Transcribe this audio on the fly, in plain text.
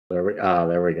There we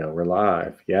go. We're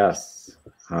live. Yes.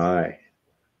 Hi.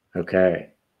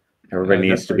 Okay. Everybody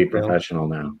needs to be professional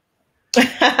now. Do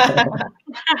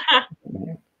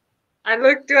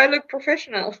I look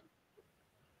professional?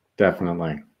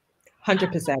 Definitely.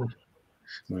 100%.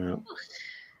 Well.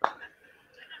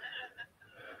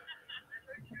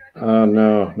 Oh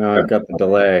no, now I've got the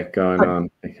delay going on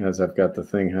because I've got the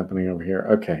thing happening over here.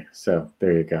 Okay, so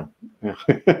there you go.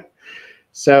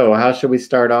 So how should we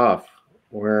start off?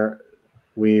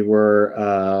 We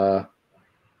were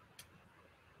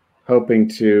hoping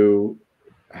to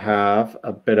have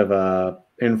a bit of a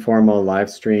informal live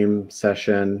stream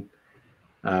session,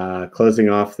 closing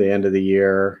off the end of the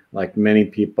year. Like many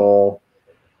people,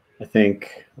 I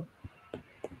think,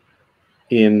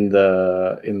 in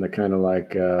the kind of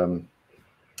like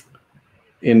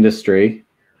industry,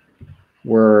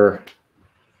 we're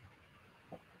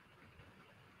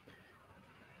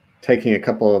taking a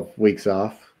couple of weeks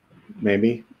off,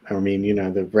 maybe. I mean, you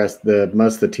know, most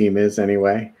of the team is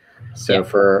anyway. So yeah.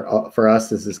 For us,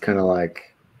 this is kind of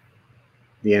like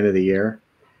the end of the year,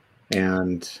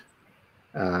 and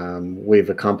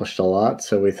we've accomplished a lot.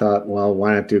 So we thought, well,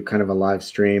 why not do kind of a live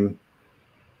stream,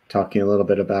 talking a little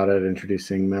bit about it,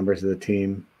 introducing members of the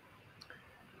team.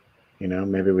 You know,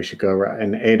 maybe we should go around.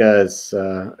 And Ada's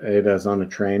on a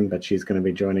train, but she's going to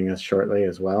be joining us shortly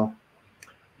as well.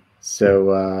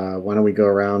 So why don't we go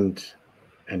around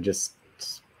and just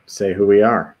say who we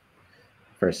are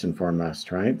first and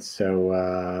foremost, right?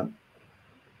 So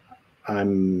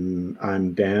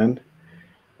I'm Dan.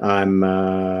 I'm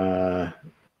I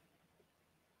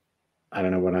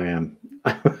don't know what I am.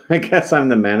 I guess I'm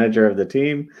the manager of the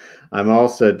team. I'm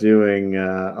also doing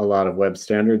a lot of web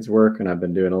standards work, and I've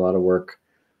been doing a lot of work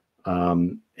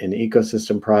in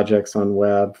ecosystem projects on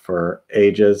web for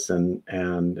ages, and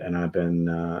I've been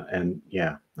and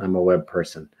yeah, I'm a web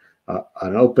person,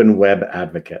 an open web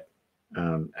advocate,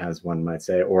 as one might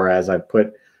say, or as I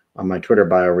put on my Twitter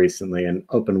bio recently, an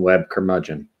open web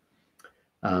curmudgeon.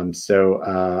 So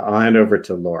I'll hand over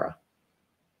to Laura.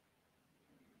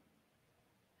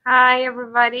 Hi,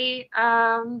 everybody.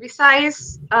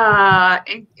 Besides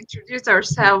introduce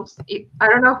ourselves, I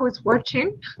don't know who's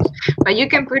watching, but you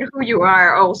can put who you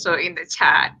are also in the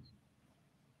chat.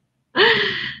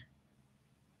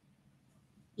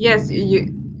 Yes,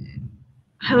 you.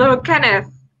 Hello,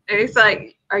 Kenneth. It's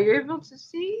like, are you able to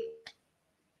see?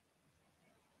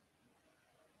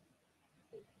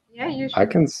 Yeah, you should. I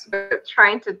can.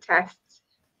 Trying to test.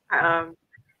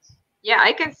 Yeah,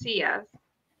 I can see us.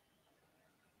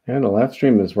 Yeah, the live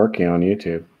stream is working on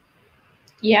YouTube.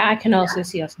 Yeah, I can also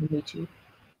see us on YouTube.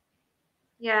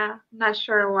 Yeah, not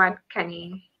sure what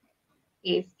Kenny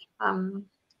is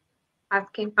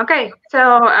asking. Okay,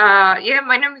 so yeah,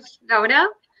 my name is Lola.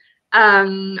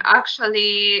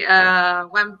 Actually,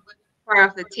 one part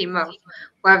of the team of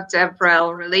Web Dev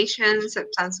Relations at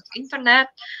Samsung Internet.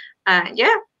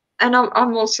 Yeah, and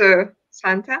I'm also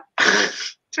Santa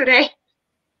today.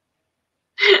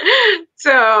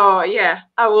 So yeah,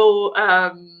 I will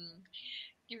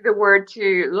give the word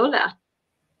to Lola.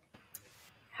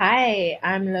 Hi,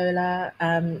 I'm Lola.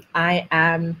 I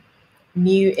am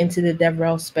new into the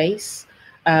DevRel space.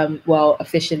 Well,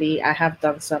 officially, I have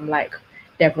done some like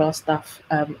DevRel stuff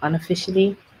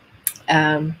unofficially.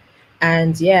 And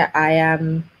yeah,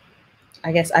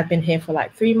 I guess I've been here for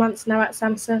like 3 months now at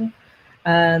Samsung.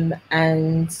 And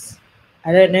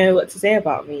I don't know what to say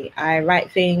about me. I write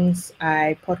things,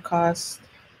 I podcast,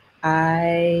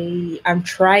 I'm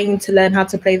trying to learn how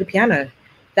to play the piano.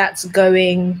 That's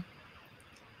going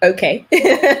okay.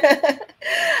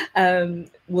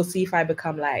 We'll see if I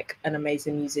become like an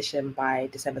amazing musician by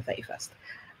December 31st.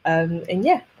 And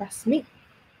yeah, that's me.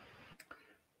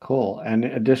 Cool. And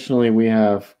additionally, we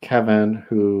have Kevin,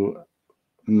 who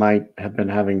might have been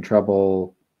having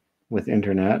trouble with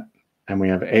internet. And we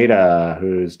have Ada,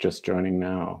 who's just joining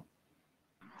now.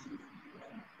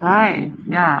 Hi,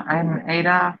 yeah, I'm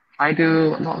Ada. I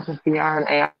do lots of VR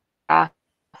and AR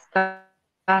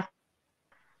stuff.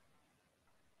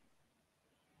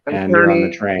 And you're on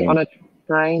the train. On a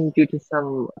train due to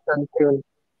some fuel.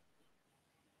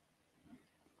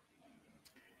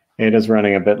 Ada's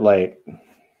running a bit late,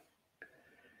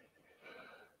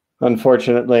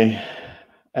 unfortunately,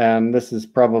 and this is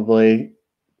probably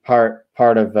part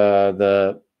of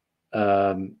the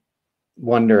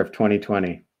wonder of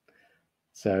 2020.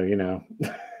 So you know,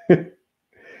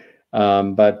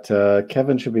 but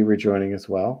Kevin should be rejoining as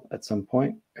well at some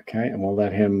point. Okay, and we'll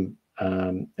let him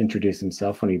introduce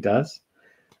himself when he does.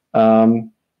 So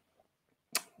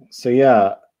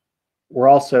yeah, we're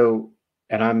also,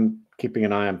 and I'm keeping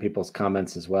an eye on people's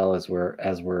comments as well as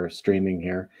we're streaming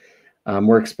here.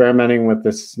 We're experimenting with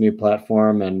this new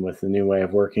platform and with the new way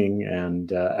of working,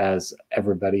 and as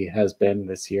everybody has been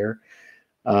this year.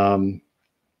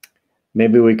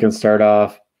 Maybe we can start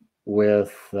off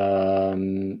with,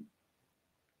 since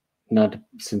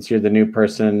you're the new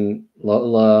person,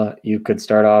 Lola, you could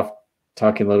start off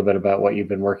talking a little bit about what you've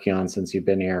been working on since you've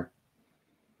been here.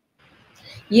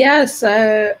 Yeah,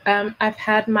 so I've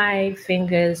had my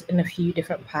fingers in a few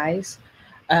different pies.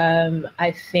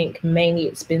 I think mainly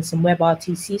it's been some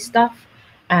WebRTC stuff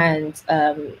and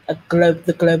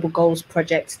the Global Goals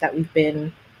project that we've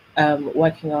been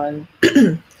working on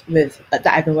that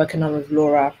I've been working on with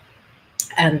Laura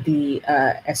and the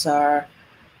SRA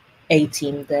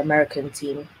team, the American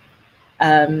team.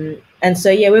 And so,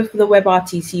 yeah, with the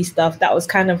WebRTC stuff, that was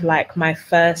kind of like my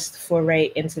first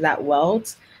foray into that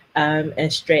world.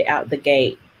 And straight out the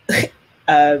gate,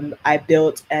 I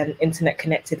built an internet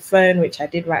connected phone, which I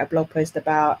did write a blog post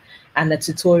about and a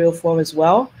tutorial for as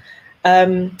well.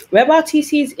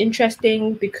 WebRTC is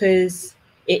interesting because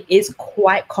it is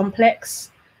quite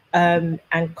complex and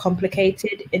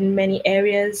complicated in many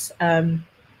areas,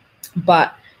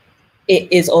 but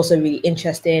it is also really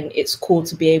interesting. It's cool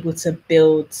to be able to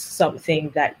build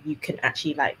something that you can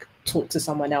actually like talk to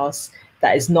someone else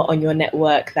that is not on your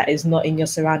network, that is not in your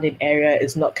surrounding area,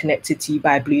 is not connected to you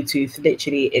by Bluetooth.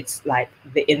 Literally, it's like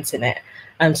the internet.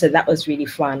 So that was really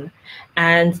fun.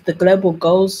 And the global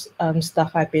goals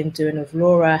stuff I've been doing with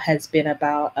Laura has been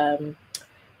about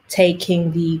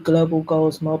taking the global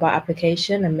goals mobile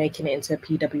application and making it into a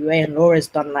PWA. And Laura's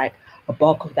done like a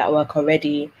bulk of that work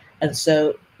already. And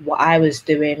so what I was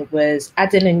doing was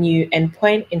adding a new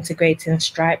endpoint, integrating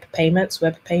Stripe payments,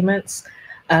 web payments,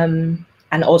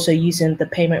 and also using the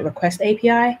payment request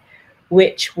API,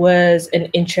 which was an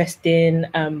interesting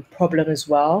problem as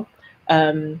well.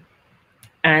 And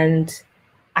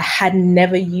I had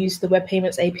never used the web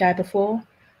payments API before,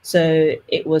 so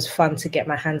it was fun to get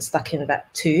my hands stuck in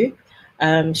that too.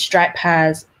 Stripe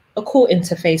has a cool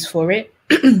interface for it.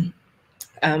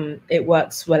 It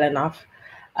works well enough.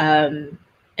 And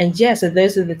yeah, so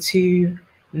those are the two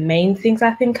main things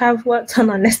I think I've worked on,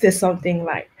 unless there's something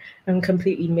like I'm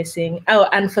completely missing. Oh,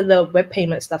 and for the web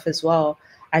payment stuff as well,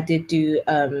 I did do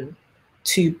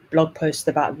 2 blog posts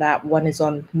about that. One is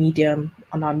on Medium,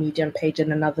 on our Medium page,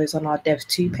 and another is on our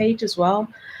Dev2 page as well.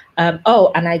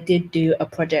 Oh, and I did do a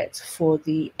project for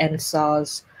the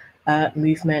NSARS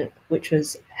movement, which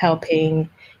was helping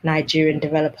Nigerian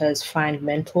developers find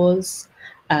mentors.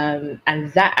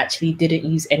 And that actually didn't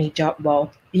use any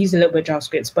used a little bit of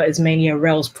JavaScript, but it's mainly a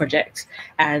Rails project.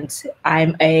 And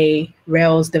I'm a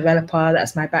Rails developer.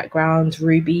 That's my background,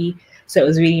 Ruby. So it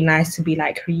was really nice to be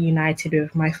like reunited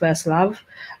with my first love.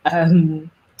 And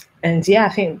yeah, I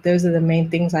think those are the main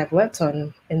things I've worked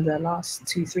on in the last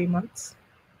 2-3 months.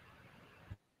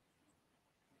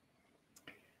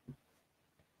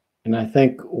 And I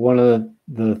think one of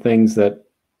the things that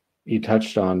you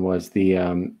touched on was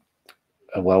the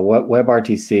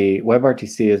WebRTC.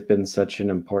 WebRTC has been such an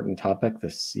important topic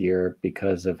this year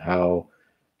because of how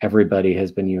everybody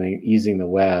has been using the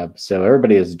web. So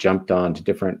everybody has jumped on to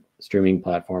different streaming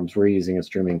platforms. We're using a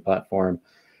streaming platform,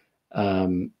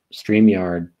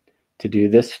 StreamYard, to do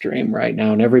this stream right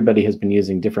now. And everybody has been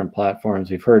using different platforms.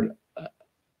 We've heard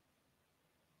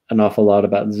an awful lot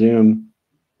about Zoom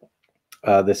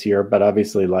this year, but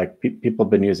obviously like people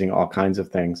have been using all kinds of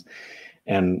things.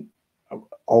 And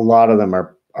a lot of them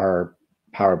are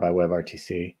powered by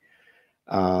WebRTC.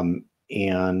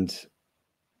 And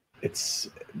it's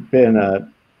been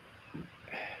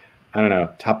I don't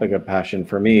know, topic of passion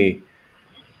for me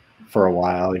for a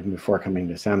while, even before coming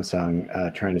to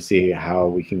Samsung, trying to see how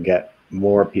we can get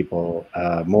more people,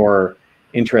 more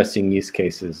interesting use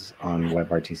cases on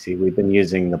WebRTC. We've been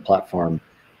using the platform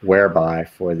Whereby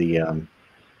for the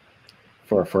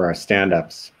for our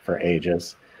stand-ups for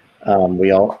ages.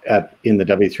 We all in the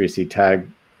W3C tag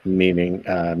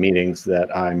meetings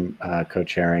that I'm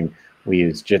co-chairing, we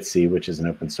use Jitsi, which is an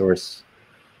open source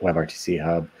WebRTC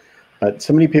hub. But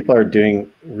so many people are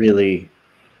doing really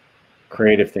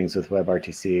creative things with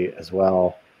WebRTC as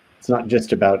well. It's not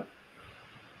just about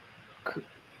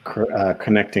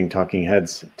connecting talking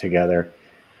heads together.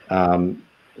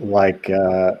 Like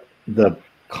the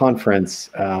conference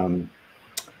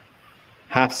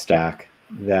Half Stack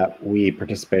that we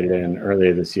participated in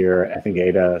earlier this year, I think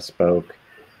Ada spoke.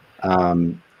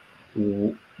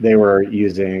 They were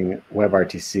using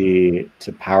WebRTC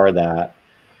to power that.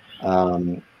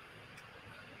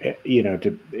 You know,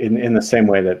 in the same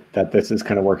way that this is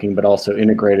kind of working, but also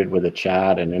integrated with a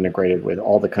chat and integrated with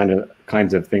all the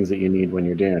kinds of things that you need when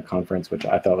you're doing a conference, which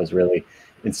I thought was really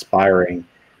inspiring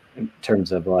in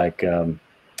terms of like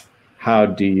how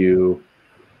do you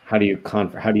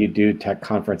do tech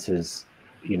conferences,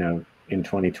 you know, in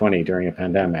 2020 during a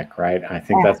pandemic, right? I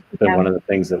think that's been one of the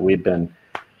things that we've been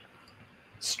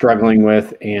struggling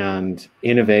with and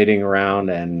innovating around,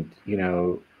 and, you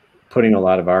know, putting a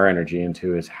lot of our energy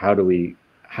into, is how do we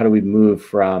move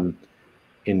from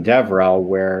in DevRel,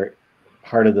 where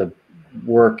part of the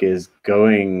work is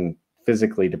going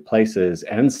physically to places,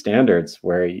 and standards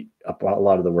where a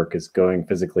lot of the work is going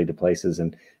physically to places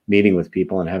and meeting with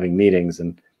people and having meetings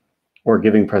or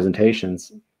giving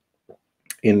presentations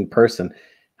in person.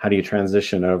 How do you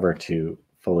transition over to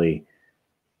fully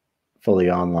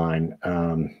online,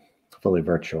 fully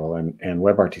virtual? And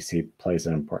WebRTC plays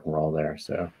an important role there.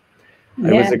 So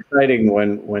it was exciting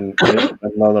when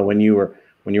Lola, when you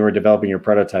were developing your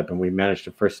prototype, and we managed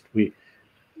to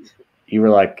you were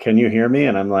like, "Can you hear me?"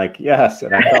 And I'm like, "Yes."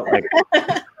 And I felt like,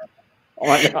 oh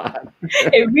my God.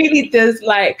 It really does,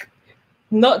 like,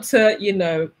 not to, you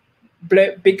know,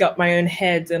 big up my own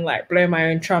head and like blow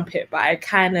my own trumpet, but I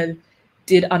kind of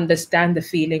did understand the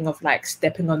feeling of like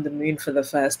stepping on the moon for the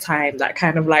first time. That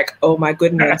kind of like, oh my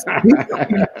goodness, we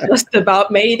just about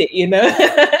made it, you know.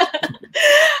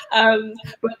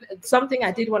 But something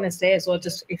I did want to say as well,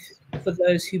 just for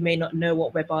those who may not know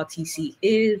what WebRTC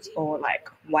is, or like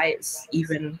why it's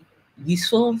even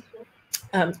useful,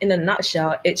 in a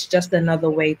nutshell, it's just another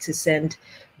way to send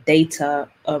data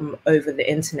over the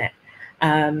internet.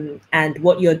 And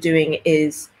what you're doing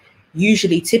is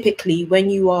typically when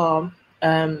you are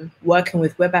working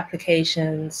with web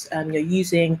applications, you're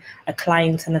using a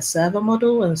client and a server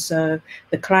model. And so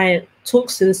the client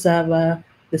talks to the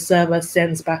server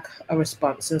sends back a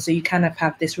response. And so you kind of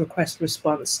have this request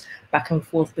response back and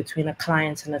forth between a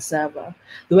client and a server.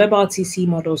 The WebRTC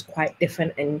model is quite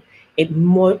different, and it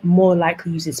more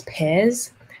likely uses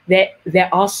pairs. There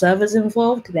are servers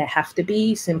involved. There have to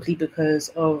be, simply because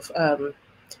of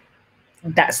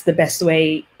that's the best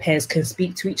way pairs can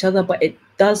speak to each other, but it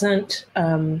doesn't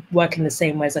work in the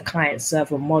same way as a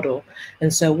client-server model.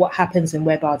 And so what happens in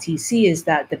WebRTC is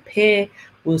that the pair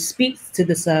will speak to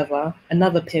the server,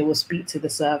 another pair will speak to the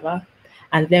server,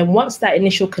 and then once that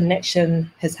initial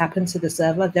connection has happened to the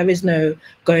server, there is no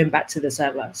going back to the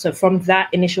server. So from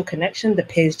that initial connection, the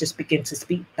pairs just begin to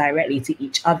speak directly to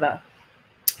each other.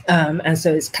 And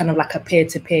so it's kind of like a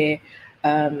peer-to-peer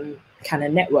kind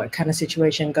of network kind of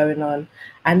situation going on.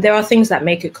 And there are things that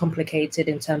make it complicated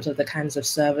in terms of the kinds of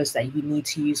servers that you need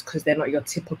to use, because they're not your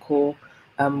typical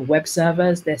web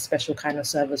servers. They're special kind of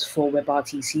servers for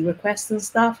WebRTC requests and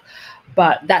stuff.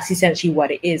 But that's essentially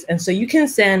what it is. And so you can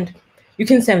send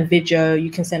video, you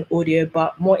can send audio,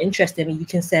 but more interestingly, you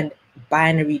can send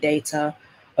binary data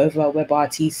over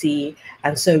WebRTC.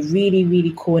 And so really,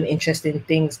 really cool and interesting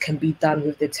things can be done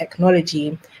with the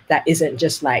technology that isn't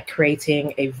just like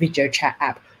creating a video chat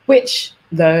app, which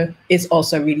though is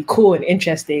also really cool and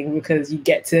interesting, because you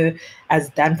get to, as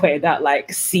Dan pointed out,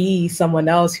 like see someone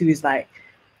else who is like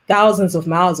thousands of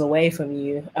miles away from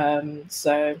you.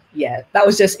 So yeah, that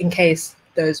was just in case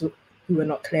those who are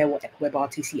not clear what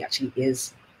WebRTC actually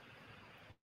is.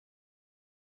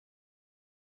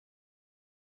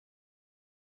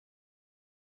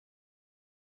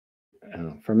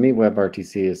 For me,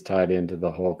 WebRTC is tied into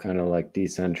the whole kind of like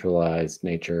decentralized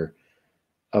nature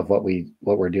of what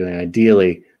we're doing.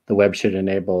 Ideally, the web should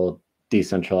enable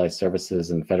decentralized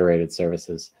services and federated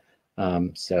services.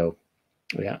 So,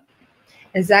 yeah.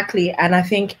 Exactly. And I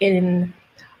think in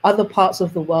other parts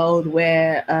of the world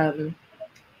where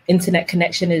internet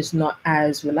connection is not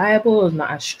as reliable, is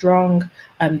not as strong,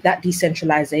 that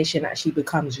decentralization actually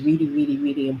becomes really, really,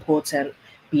 really important.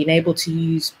 Being able to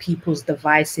use people's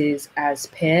devices as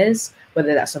pairs,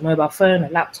 whether that's a mobile phone, a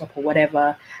laptop, or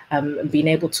whatever, being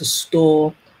able to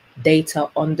store data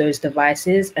on those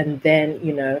devices, and then,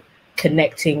 you know,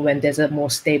 connecting when there's a more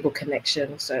stable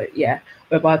connection. So yeah,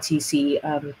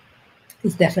 WebRTC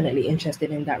is definitely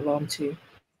interested in that realm too.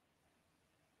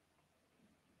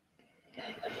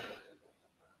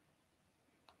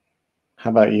 How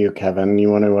about you, Kevin? You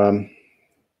want to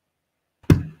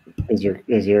is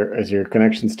your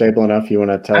connection stable enough? You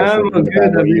want to tell us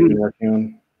about what you've been working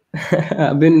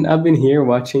on? I've been here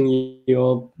watching you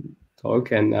all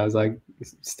talk, and I was like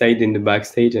stayed in the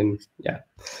backstage, and yeah.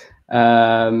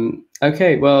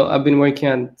 Okay, well, I've been working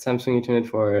on Samsung Internet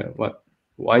for what,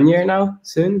 1 year now?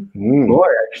 Soon,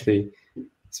 more actually.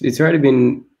 It's already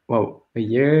been, well, 1.5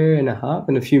 years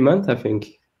and a few months, I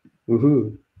think.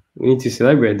 Woohoo! We need to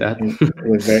celebrate that.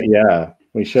 Yeah,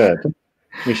 we should.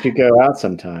 We should go out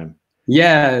sometime.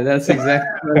 Yeah, that's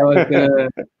exactly what I was gonna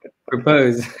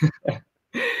propose.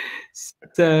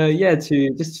 So yeah,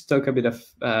 to talk a bit of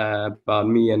about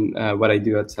me and what I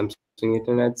do at Samsung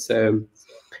Internet. So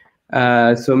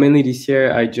mainly this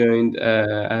year I joined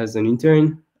as an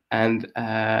intern, and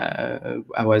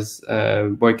I was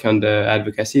working on the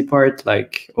advocacy part,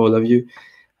 like all of you,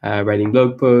 writing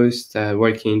blog posts,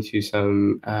 working into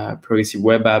some progressive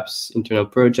web apps, internal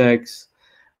projects.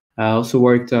 I also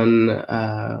worked on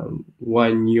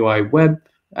One UI Web.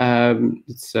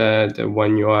 It's the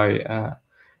One UI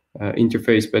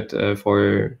interface, but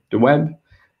for the web.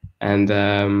 And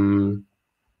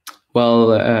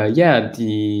yeah,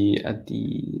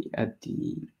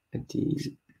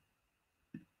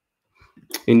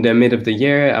 in the mid of the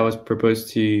year, I was proposed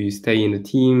to stay in the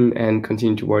team and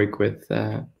continue to work with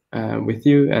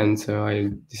you, and so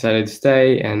I decided to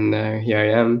stay, and here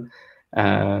I am.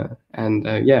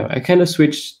 Yeah, I kind of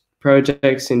switched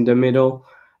projects in the middle,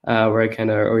 where I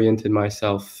kind of oriented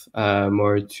myself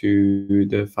more to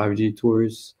the 5G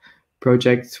Tours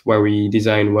project, where we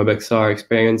design WebXR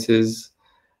experiences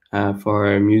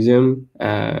for a museum.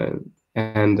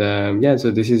 Yeah,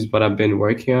 so this is what I've been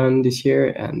working on this year,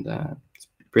 and it's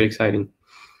pretty exciting.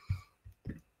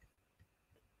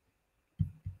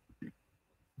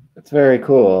 It's very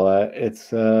cool.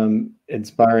 It's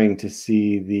inspiring to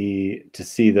see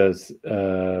those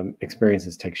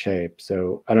experiences take shape.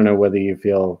 So I don't know whether you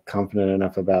feel confident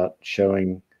enough about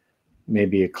showing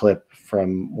maybe a clip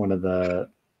from one of the.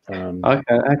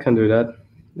 I can do that.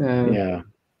 Yeah.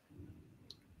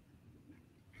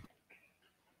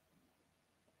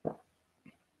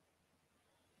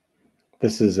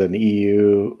 This is an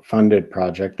EU-funded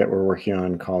project that we're working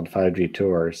on called 5G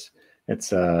Tours.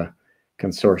 It's a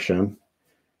consortium,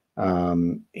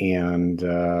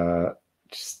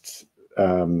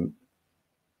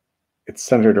 it's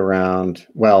centered around,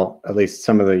 well, at least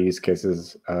some of the use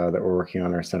cases that we're working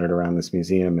on are centered around this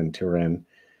museum in Turin.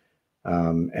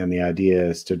 And the idea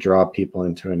is to draw people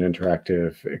into an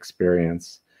interactive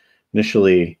experience.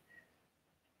 Initially,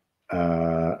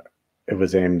 it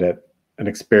was aimed at an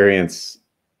experience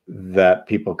that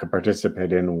people could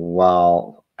participate in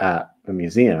while at the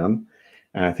museum.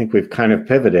 And I think we've kind of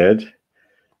pivoted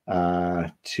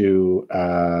to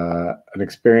an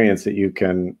experience that you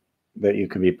can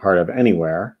be part of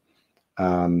anywhere,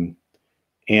 and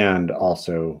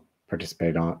also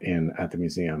participate in at the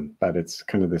museum. But it's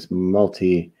kind of this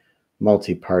multi-party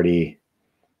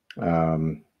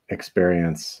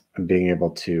experience, and being able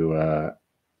to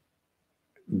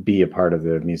be a part of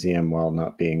the museum while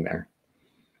not being there.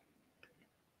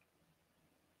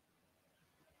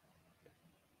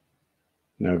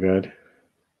 No good.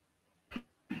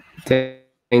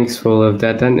 Thanks for all of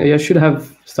that. And I should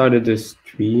have started the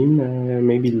stream.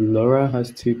 Maybe Laura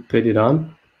has to put it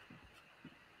on.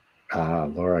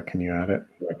 Laura, can you add it?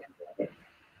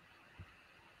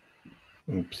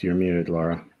 Oops, you're muted,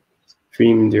 Laura.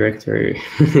 Stream director.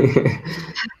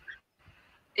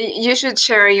 You should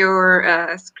share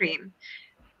your screen.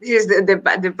 This is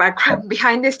the background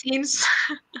behind the scenes.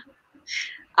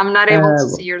 I'm not able to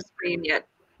see your screen yet.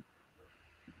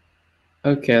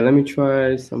 Okay, let me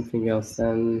try something else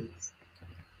then.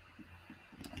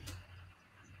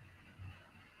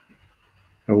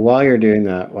 While you're doing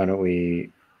that, why don't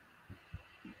we?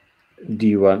 Do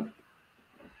you want?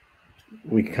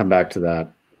 We can come back to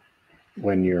that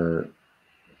when you're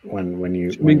when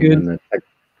you. Should be good.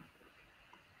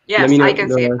 Yes, I can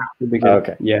see it now.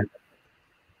 Okay. Yeah.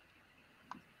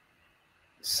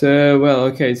 So, well,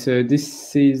 okay, so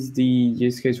this is the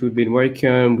use case we've been working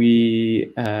on.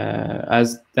 We,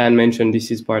 as Dan mentioned, this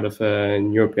is part of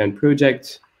an European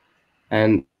project.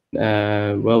 And,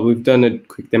 well, we've done a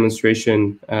quick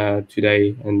demonstration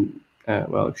today, and,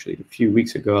 well, actually a few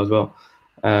weeks ago as well,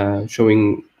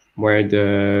 showing where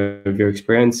the VR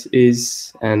experience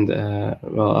is. And,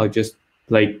 well, I'll just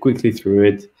play quickly through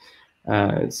it.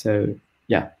 So,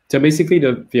 yeah, so basically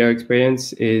the VR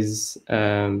experience is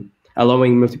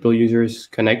allowing multiple users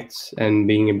connect and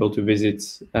being able to visit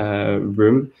a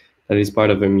room that is part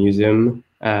of a museum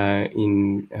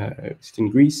in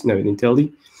Greece, no, in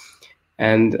Italy.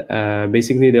 And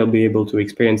basically they'll be able to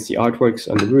experience the artworks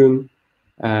on the room,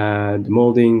 the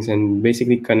moldings, and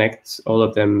basically connect all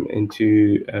of them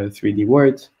into a 3D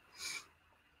world.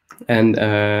 And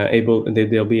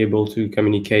they'll be able to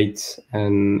communicate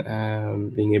and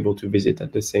being able to visit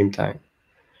at the same time.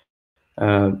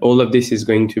 All of this is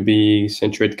going to be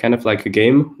centered kind of like a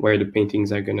game where the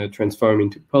paintings are going to transform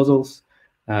into puzzles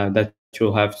that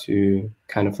you'll have to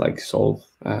kind of like solve.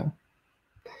 Yeah,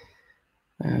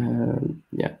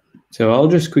 so I'll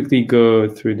just quickly go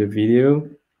through the video.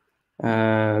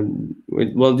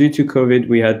 Well, due to COVID,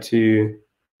 we had to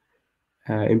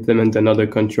implement another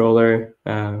controller.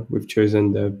 We've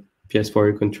chosen the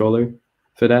PS4 controller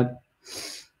for that.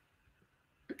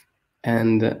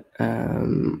 And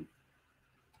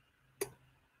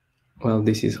well,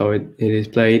 this is how it is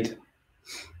played.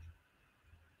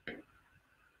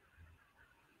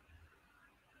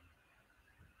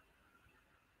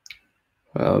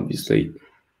 Well, obviously.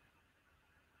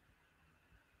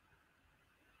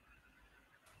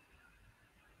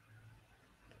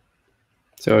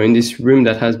 So in this room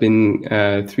that has been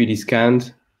 3D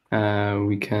scanned,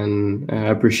 we can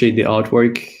appreciate the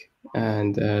artwork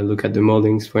and look at the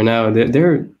moldings. For now,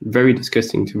 they're very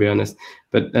disgusting, to be honest.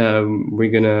 But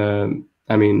we're gonna,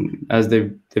 I mean, as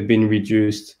they've been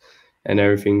reduced and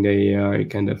everything, they are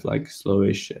kind of like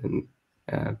slowish and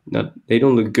they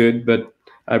don't look good, but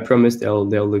I promise they'll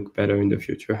look better in the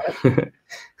future.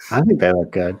 I think they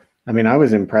look good. I mean, I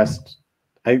was impressed.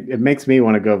 It makes me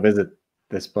want to go visit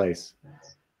this place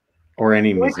or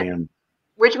any museum.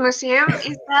 Which museum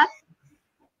is that?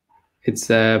 It's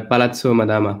Palazzo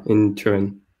Madama in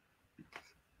Turin.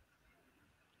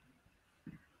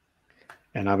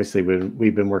 And obviously,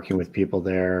 we've been working with people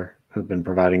there who've been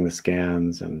providing the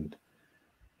scans, and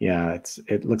yeah,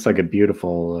 it looks like a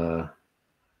beautiful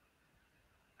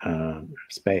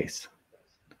space.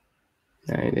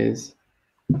 Yeah, it is.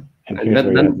 And here's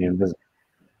where you have the invisible.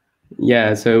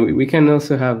 Yeah, so we can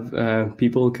also have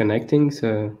people connecting.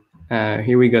 So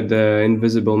here we got the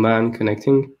invisible man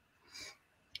connecting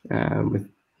with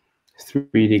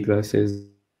 3D glasses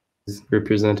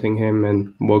representing him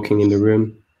and walking in the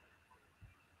room.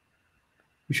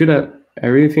 We should have. I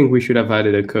really think we should have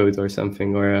added a coat or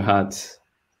something, or a hat.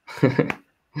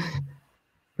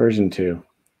 Version Version 2.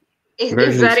 2.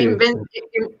 Is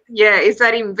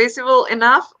that invisible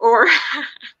enough, or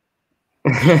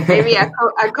maybe a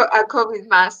COVID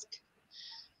mask?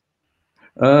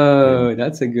 Oh,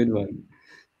 that's a good one.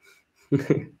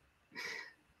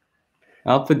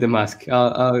 I'll put the mask.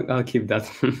 I'll keep that.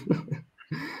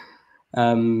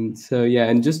 So yeah,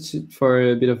 and just for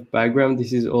a bit of background,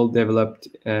 this is all developed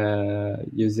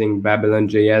using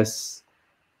Babylon.js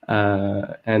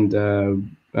and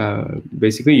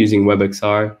basically using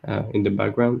WebXR in the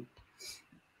background.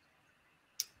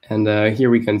 And here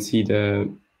we can see the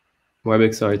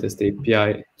WebXR test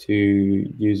API to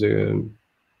use a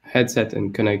headset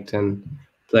and connect and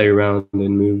play around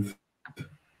and move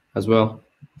as well.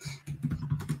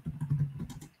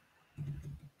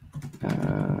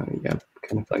 Yeah,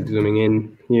 kind of like zooming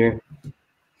in here.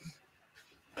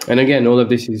 And again, all of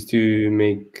this is to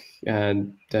make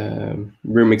the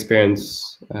room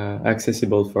experience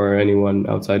accessible for anyone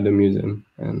outside the museum.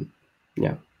 And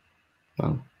yeah,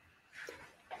 well,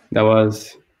 that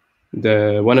was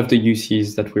one of the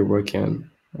UCs that we're working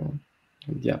on.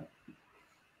 Yeah,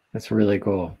 that's really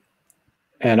cool.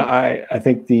 And I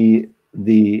think the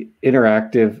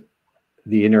interactive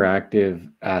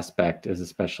aspect is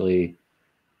especially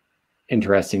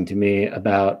interesting to me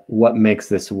about what makes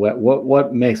this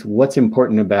what's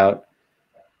important about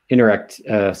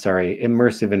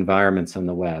immersive environments on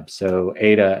the web. So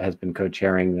Ada has been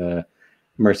co-chairing the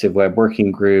Immersive Web Working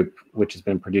Group, which has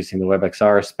been producing the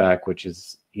WebXR spec, which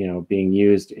is being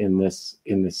used in this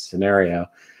scenario.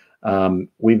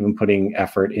 We've been putting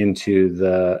effort into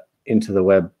the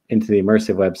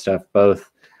immersive web stuff, both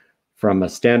from a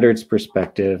standards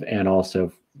perspective and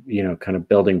also kind of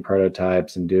building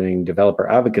prototypes and doing developer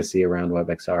advocacy around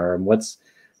WebXR. And what's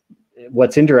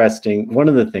interesting, one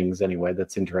of the things anyway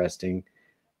that's interesting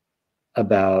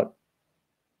about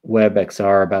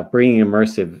WebXR, about bringing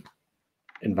immersive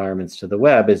environments to the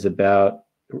web, is about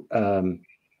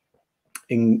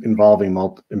involving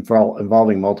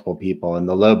multiple people and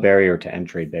the low barrier to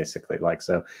entry, basically. Like,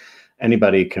 so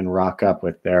anybody can rock up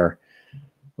with their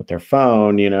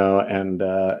phone, and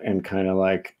kind of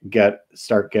like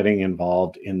start getting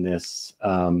involved in this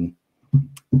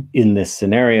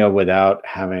scenario without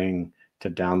having to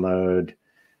download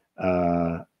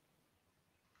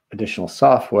additional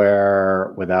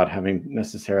software, without having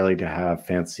necessarily to have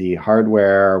fancy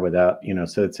hardware, without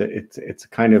so it's a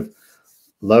kind of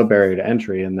low barrier to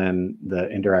entry, and then the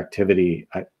interactivity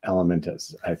element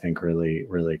is, I think, really,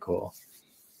 really cool.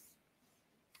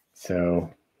 So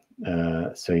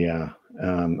yeah,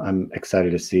 I'm excited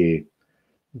to see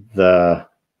the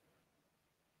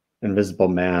Invisible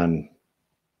Man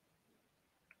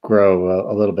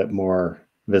grow a little bit more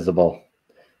visible.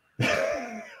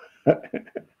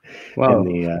 Wow,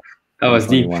 that was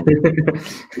deep.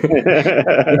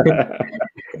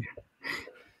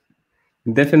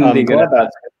 Definitely gonna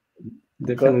ask.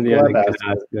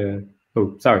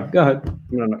 Oh, sorry. Go ahead.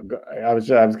 No. I was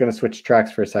going to switch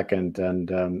tracks for a second, and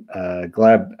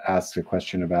Gleb asked a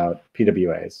question about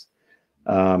PWAs.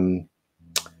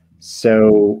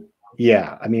 So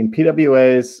yeah, I mean,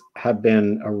 PWAs have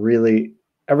been a really,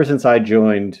 ever since I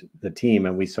joined the team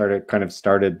and we started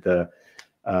the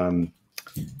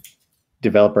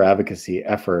developer advocacy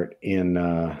effort in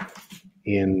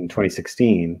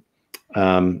 2016.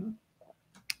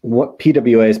 What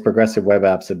PWAs, progressive web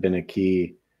apps, have been a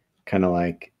key kind of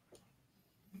like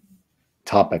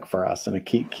topic for us and a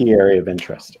key area of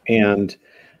interest. And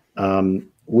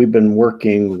we've been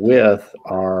working with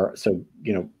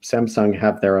Samsung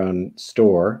have their own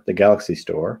store, the Galaxy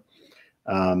Store.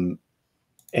 And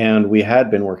we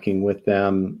had been working with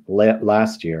them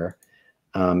last year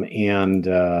and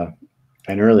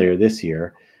earlier this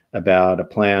year about a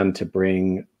plan to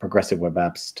bring progressive web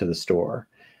apps to the store.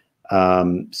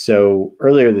 So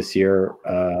earlier this year,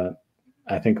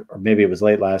 I think, or maybe it was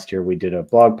late last year, we did a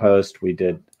blog post. We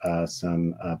did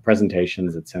some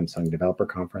presentations at Samsung Developer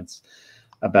Conference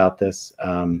about this.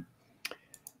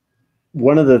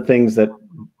 One of the things that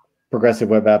progressive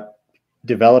web app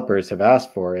developers have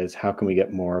asked for is how can we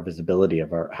get more visibility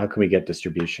of how can we get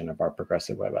distribution of our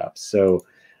progressive web apps? So,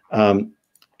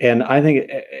 and I think,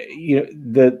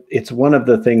 it's one of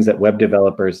the things that web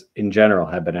developers in general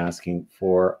have been asking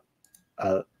for,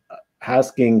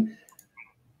 asking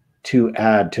to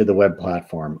add to the web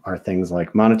platform are things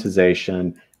like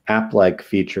monetization, app-like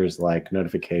features like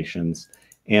notifications,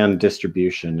 and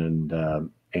distribution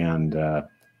and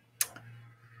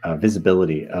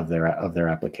visibility of their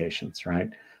applications, right?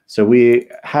 So we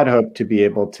had hoped to be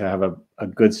able to have a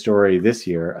good story this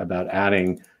year about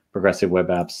adding progressive web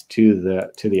apps to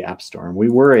the App Store, and we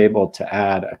were able to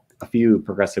add a few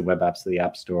progressive web apps to the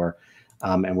App Store,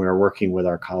 and we were working with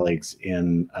our colleagues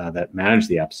that manage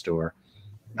the App Store.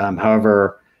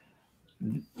 However,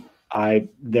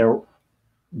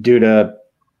 due to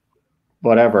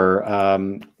whatever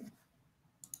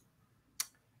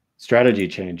strategy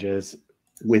changes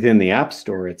within the App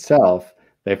Store itself,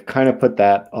 they've kind of put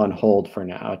that on hold for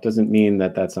now. It doesn't mean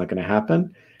that that's not going to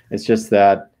happen. It's just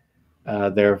that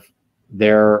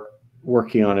they're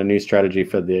working on a new strategy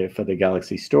for the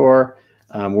Galaxy Store.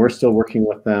 We're still working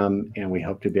with them, and we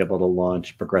hope to be able to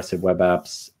launch progressive web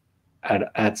apps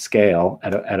at scale,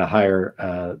 at a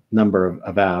higher number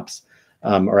of apps,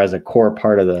 or as a core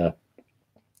part of the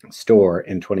store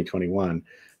in 2021.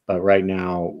 But right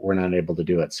now we're not able to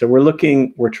do it. So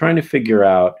we're trying to figure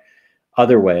out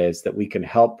other ways that we can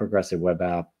help progressive web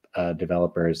app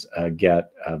developers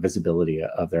get visibility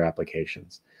of their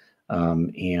applications.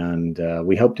 And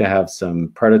we hope to have some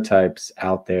prototypes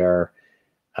out there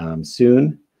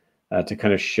soon to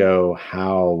kind of show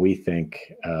how we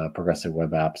think progressive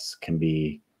web apps can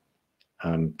be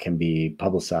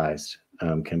publicized,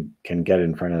 can get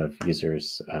in front of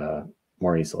users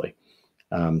more easily.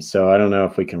 So I don't know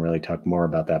if we can really talk more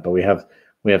about that, but we have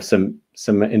some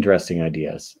interesting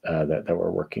ideas that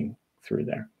we're working through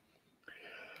there.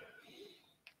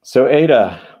 So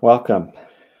Ada, welcome.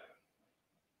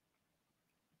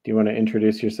 Do you want to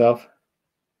introduce yourself?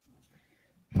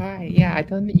 Hi, yeah, I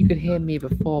don't think you could hear me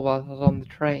before while I was on the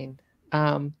train.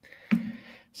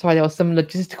 Sorry, there were some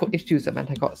logistical issues that meant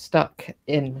I got stuck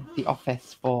in the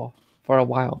office for a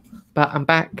while, but I'm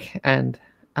back and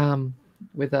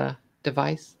with a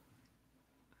device.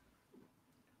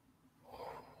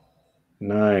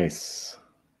 Nice.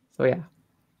 So yeah,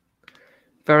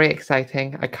 very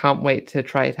exciting. I can't wait to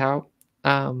try it out.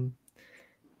 I'm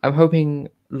hoping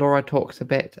Laura talks a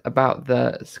bit about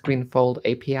the ScreenFold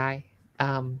API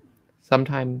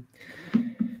sometime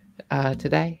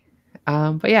today.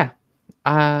 But yeah,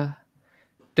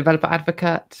 developer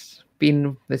advocate,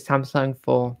 been with Samsung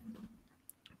for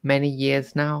many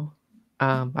years now.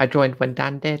 I joined when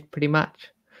Dan did, pretty much.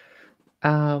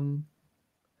 Yeah,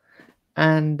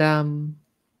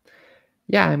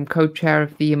 I'm co-chair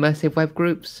of the Immersive Web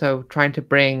Group, so trying to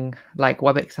bring like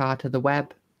WebXR to the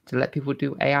web to let people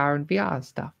do AR and VR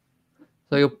stuff.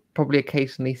 So you'll probably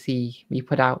occasionally see me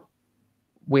put out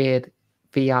weird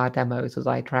VR demos as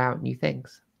I try out new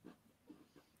things.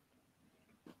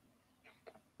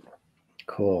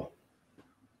 Cool.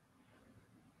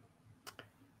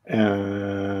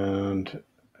 And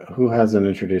who hasn't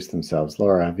introduced themselves?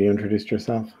 Laura, have you introduced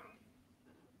yourself?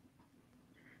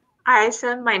 I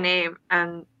said my name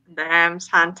and I'm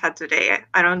Santa today.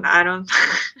 I don't.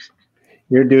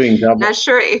 You're doing double. Not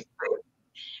sure if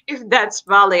that's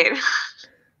valid.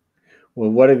 Well,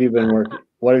 what have you been working?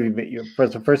 What have you been?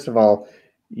 First of all,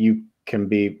 you can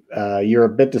be. You're a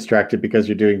bit distracted because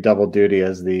you're doing double duty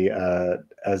as the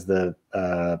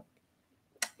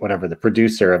whatever, the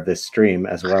producer of this stream,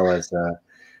 as well as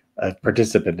a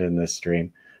participant in this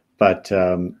stream. But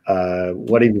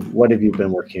what have you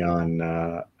been working on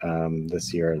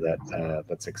this year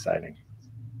that's exciting?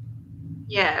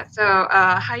 Yeah, so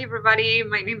hi everybody,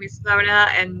 my name is Lola,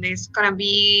 and it's gonna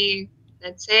be,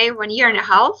 let's say, 1.5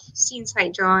 years since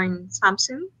I joined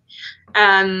Samsung.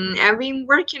 I've been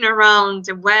working around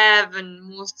the web and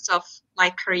most of my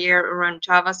career around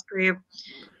JavaScript.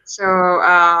 So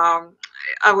I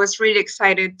was really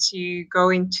excited to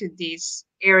go into this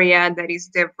area that is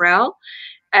DevRel.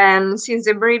 And since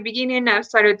the very beginning, I've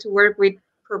started to work with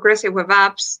progressive web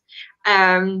apps,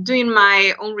 doing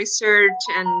my own research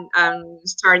and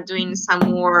start doing some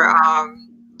more,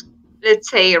 let's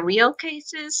say, real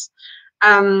cases.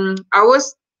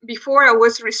 Before I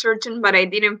was researching, but I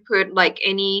didn't put like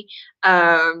any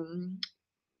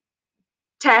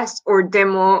test or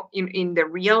demo in the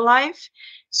real life.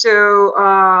 So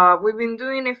we've been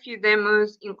doing a few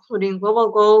demos, including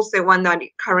global goals, the one that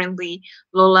currently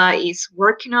Lola is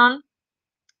working on.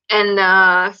 And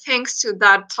thanks to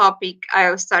that topic,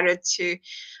 I started to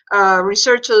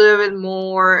research a little bit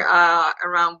more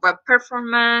around web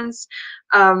performance,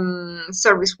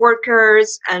 service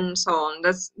workers, and so on.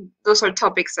 Those are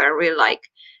topics that I really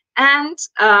like. And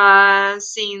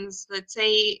since, let's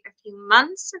say, a few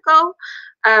months ago,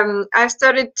 I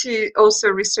started to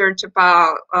also research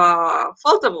about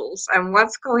foldables and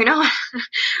what's going on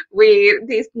with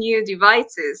these new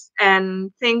devices.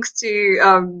 And thanks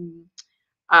to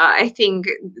I think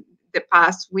the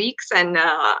past weeks, and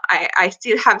I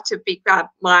still have to pick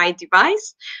up my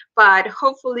device, but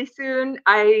hopefully soon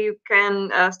I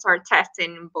can start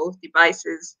testing both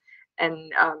devices.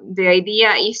 And the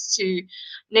idea is to,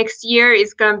 next year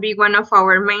is going to be one of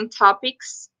our main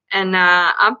topics, and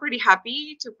I'm pretty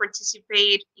happy to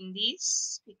participate in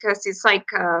this because it's like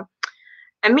a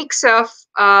mix of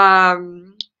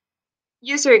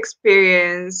user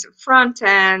experience, front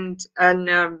end, and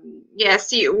yeah,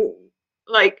 see,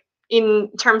 like in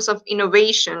terms of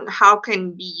innovation, how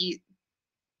can be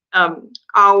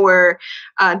our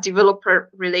developer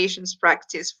relations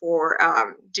practice for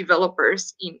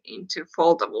developers into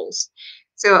foldables.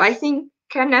 So I think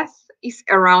Kenneth is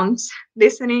around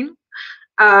listening.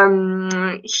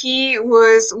 He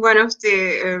was one of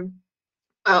the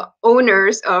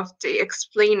owners of the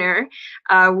explainer.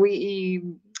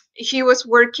 He was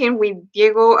working with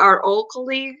Diego, our old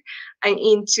colleague,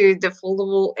 into the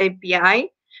Foldable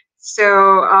API.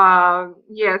 So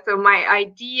yeah, so my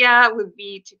idea would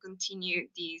be to continue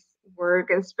this work,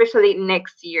 especially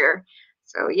next year.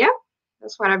 So yeah,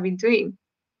 that's what I've been doing.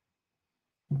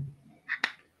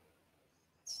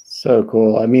 So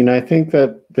cool. I mean, I think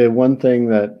that the one thing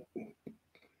that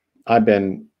I've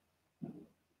been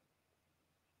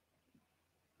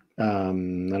I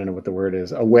don't know what the word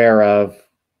is, aware of,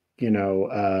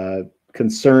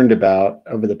 concerned about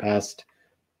over the past,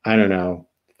 I don't know,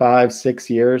 5-6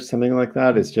 years, something like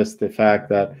that, is just the fact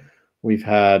that we've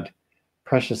had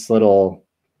precious little,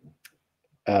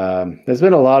 there's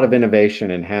been a lot of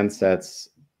innovation in handsets,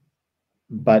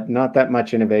 but not that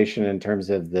much innovation in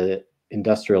terms of the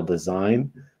industrial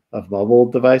design of mobile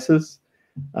devices.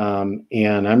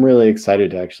 And I'm really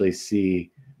excited to actually see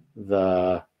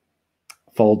what's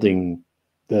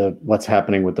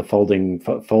happening with the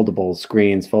foldable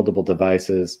screens, foldable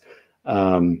devices,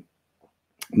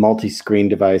 multi-screen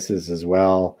devices as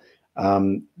well.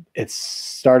 It's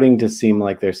starting to seem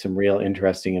like there's some real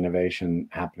interesting innovation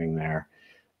happening there.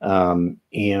 So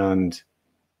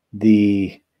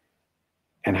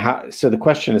the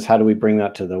question is, how do we bring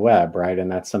that to the web, right?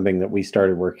 And that's something that we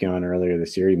started working on earlier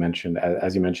this year. You mentioned,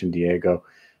 as you mentioned, Diego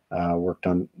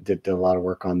did a lot of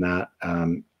work on that.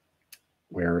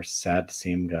 We're sad to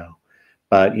see him go,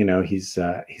 but he's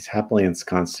happily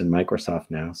ensconced in Microsoft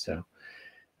now. So,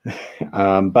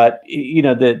 but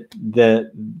the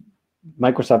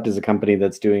Microsoft is a company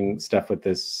that's doing stuff with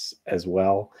this as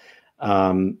well.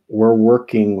 We're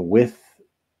working with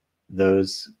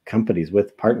those companies,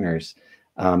 with partners,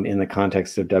 in the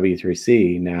context of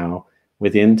W3C now,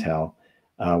 with Intel,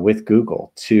 with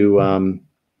Google, to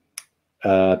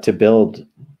build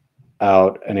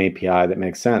out an API that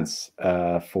makes sense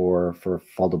for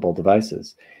foldable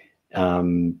devices,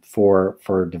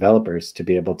 for developers to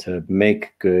be able to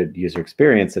make good user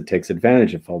experience that takes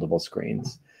advantage of foldable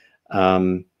screens.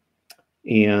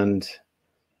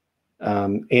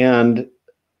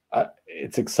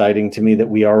 It's exciting to me that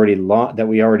we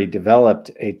already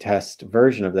developed a test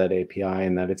version of that API,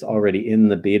 and that it's already in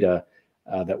the beta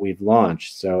that we've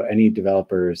launched. So any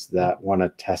developers that want to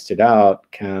test it out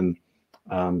can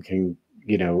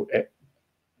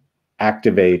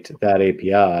activate that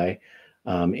API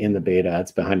in the beta.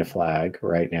 It's behind a flag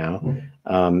right now,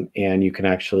 and you can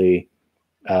actually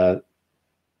play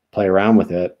around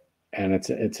with it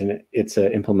it's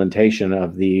an implementation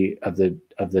of the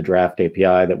draft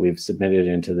API that we've submitted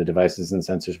into the Devices and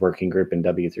Sensors Working Group in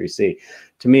W3C.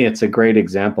 To me, it's a great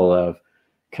example of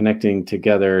connecting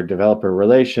together developer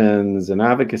relations and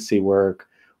advocacy work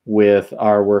with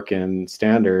our work in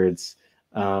standards,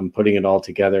 putting it all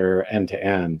together end to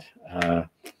end,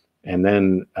 and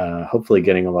then hopefully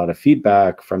getting a lot of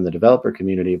feedback from the developer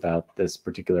community about this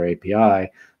particular API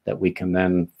that we can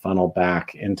then funnel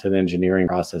back into the engineering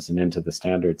process and into the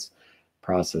standards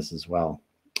process as well.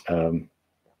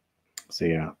 So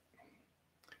yeah.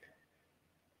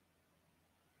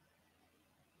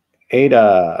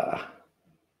 Ada,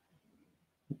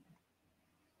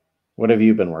 what have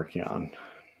you been working on?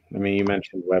 I mean, you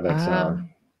mentioned WebXR.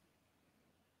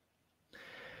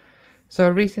 So I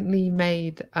recently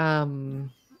made, I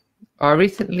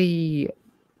recently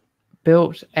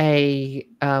built a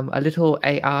little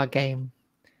AR game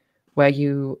where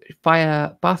you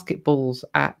fire basketballs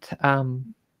at.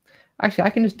 Actually, I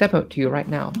can just demo it to you right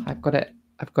now. I've got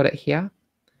it here.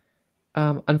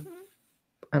 And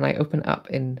I open it up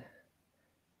in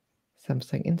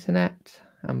Samsung Internet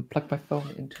and plug my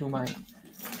phone into my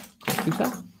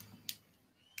computer.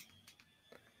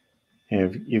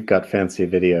 You've got fancy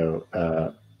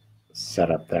video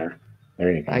set up there.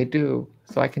 There you go. I do,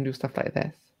 so I can do stuff like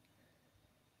this.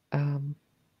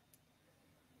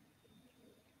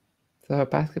 So a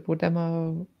basketball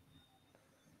demo.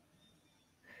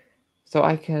 So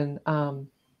I can go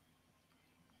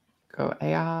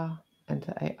AR,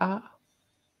 enter AR.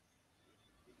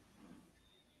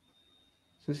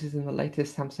 So this is in the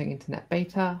latest Samsung Internet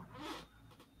beta.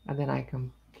 And then I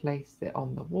can place it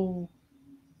on the wall.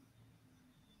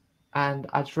 And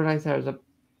I just realized there was a...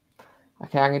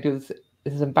 Okay, I'm going to do this.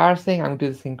 This is embarrassing. I'm going to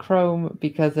do this in Chrome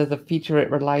because there's a feature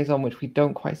it relies on which we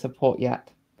don't quite support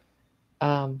yet.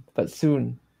 But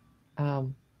soon.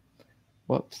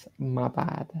 Whoops, my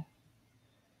bad.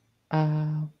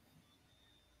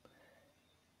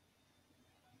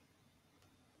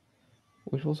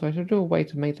 Which also I should do a way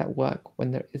to make that work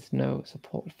when there is no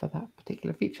support for that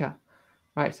particular feature.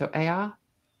 Right, so AR.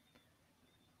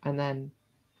 And then,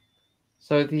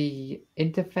 so the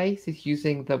interface is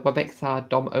using the WebXR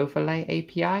DOM overlay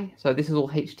API. So this is all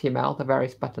HTML, the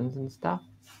various buttons and stuff.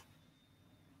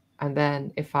 And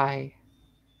then if I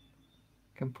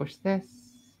can push this,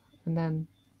 and then...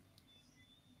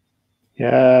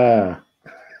 Yeah.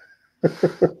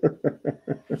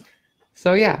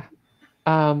 So yeah,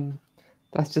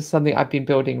 that's just something I've been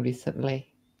building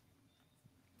recently.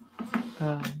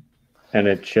 And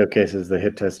it showcases the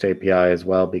hit test API as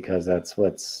well, because that's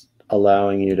what's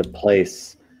allowing you to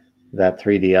place that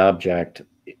 3D object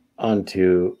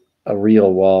onto a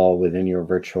real wall within your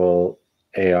virtual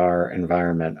AR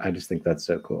environment. I just think that's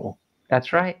so cool.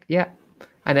 That's right, yeah.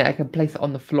 And I can place it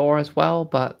on the floor as well,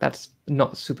 but that's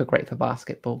not super great for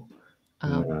basketball.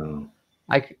 No.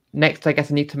 Next, I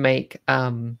guess I need to make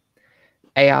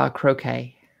AR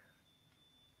croquet.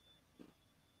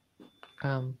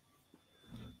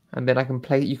 And then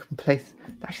you can place,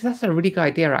 actually that's a really good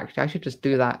idea actually. I should just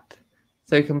do that.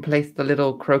 So you can place the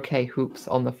little croquet hoops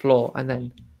on the floor and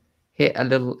then hit a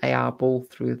little AR ball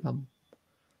through them.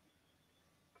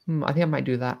 I think I might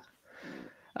do that.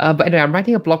 But anyway, I'm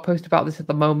writing a blog post about this at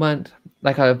the moment,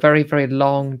 like a very, very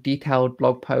long, detailed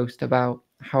blog post about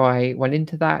how I went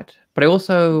into that. But I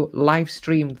also live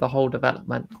streamed the whole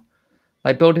development.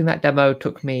 Like building that demo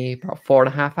took me about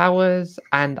 4.5 hours,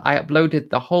 and I uploaded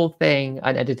the whole thing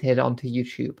and edited onto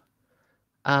YouTube.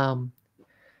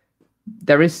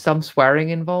 There is some swearing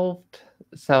involved,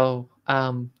 so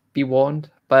be warned.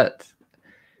 But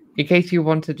in case you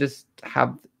want to just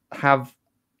have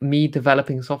me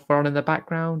developing software on in the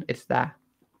background, it's there.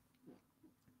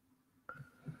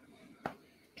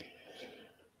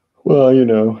 Well, you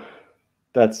know,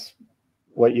 that's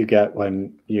what you get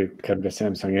when you come to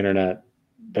Samsung Internet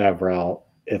DevRel.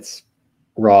 It's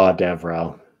raw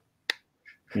DevRel,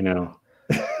 you know.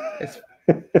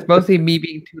 It's mostly me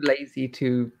being too lazy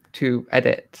to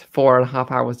edit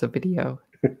 4.5 hours of video.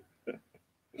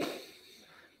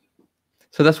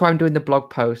 So that's why I'm doing the blog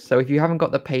post. So if you haven't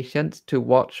got the patience to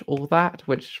watch all that,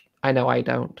 which I know I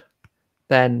don't,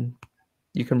 then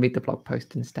you can read the blog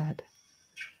post instead.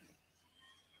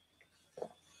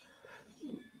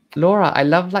 Laura, I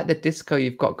love like the disco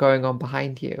you've got going on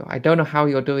behind you. I don't know how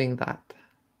you're doing that.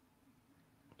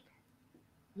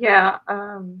 Yeah,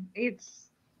 it's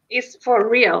for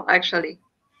real actually.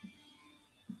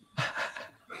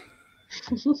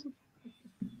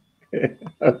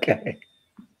 Okay.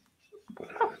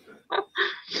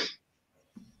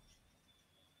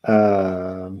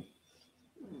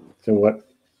 So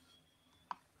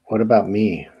what about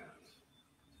me?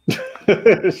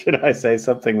 Should I say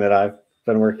something that I've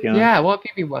been working on? Yeah, what have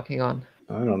you been working on?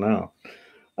 I don't know.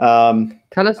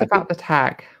 Tell us about the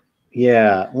tag.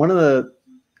 Yeah, one of the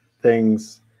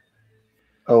things.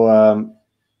 We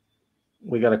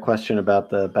got a question about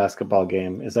the basketball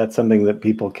game. Is that something that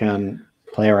people can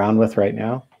play around with right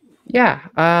now? Yeah.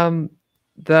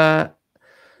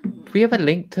 We have a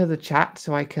link to the chat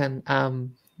so I can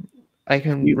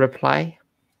reply.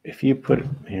 If you put it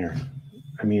here,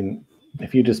 I mean,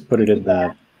 if you just put it in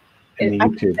the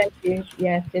YouTube.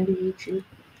 Yeah, in the YouTube.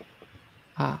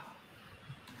 I've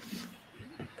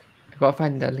got to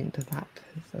find the link to that.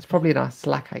 That's probably in our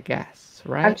Slack, I guess,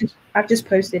 right? I've just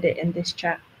posted it in this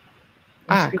chat.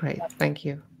 Great, thank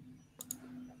you.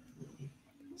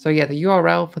 So yeah, the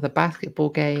URL for the basketball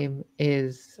game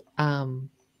is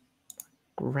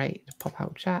great. Pop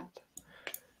out chat.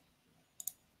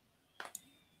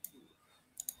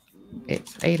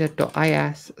 It's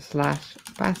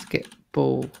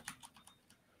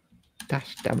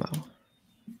ada.is/basketball-demo.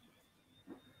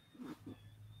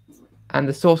 And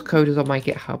the source code is on my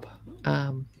GitHub.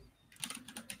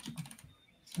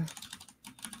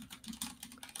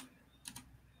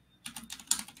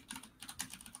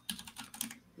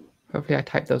 Hopefully I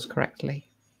typed those correctly.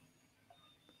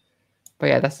 But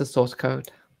yeah, that's the source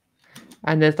code.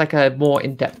 And there's like a more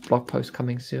in-depth blog post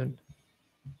coming soon.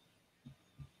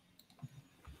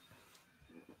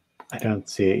 I don't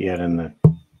see it yet in the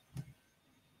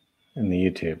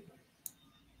YouTube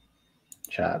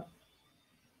chat.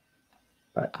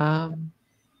 But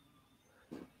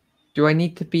do I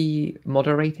need to be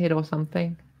moderated or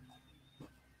something?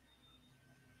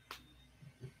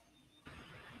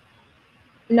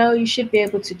 No, you should be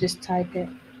able to just type it.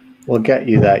 We'll get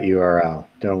you that URL.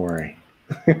 Don't worry.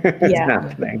 It's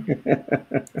happening.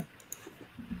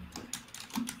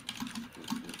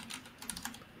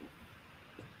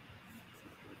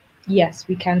 Yes,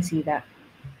 we can see that.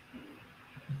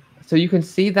 So you can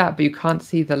see that, but you can't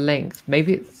see the links.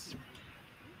 Maybe it's...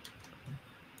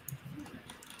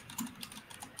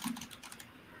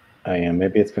 Oh yeah,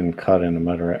 maybe it's been cut in a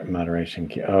moderation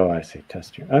key. Oh, I see.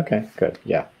 Test you. Okay, good.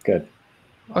 Yeah, good.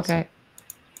 Awesome. Okay.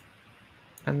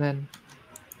 And then...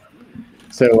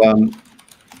 So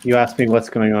you asked me what's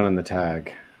going on in the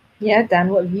tag. Yeah, Dan,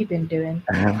 what have you been doing?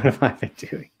 What have I been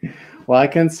doing? Well, I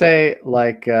can say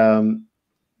like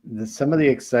some of the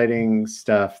exciting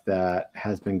stuff that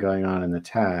has been going on in the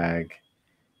tag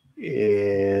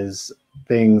is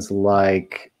things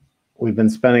like we've been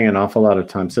spending an awful lot of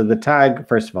time. So the tag,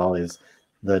 first of all, is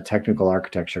the technical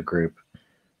architecture group,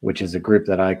 which is a group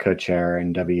that I co-chair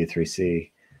in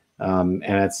W3C. And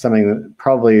it's something that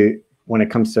probably when it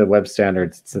comes to web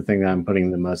standards, it's the thing that I'm putting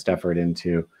the most effort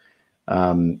into.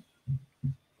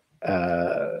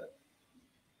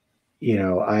 You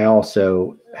know, I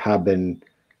also have been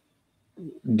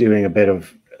doing a bit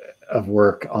of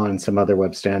work on some other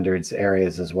web standards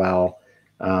areas as well.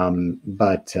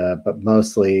 But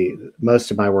most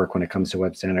of my work when it comes to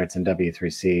web standards in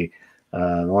W3C,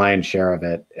 the lion's share of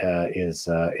it is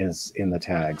in the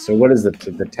tag. So what is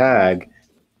the tag?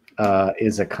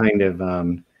 Is a kind of,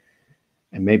 and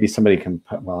maybe somebody can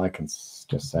put, well, I can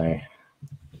just say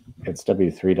it's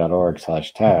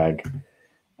w3.org/tag.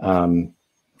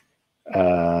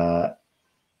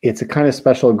 It's a kind of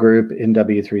special group in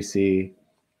W3C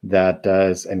that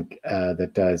does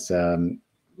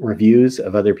reviews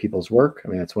of other people's work. I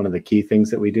mean, that's one of the key things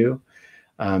that we do.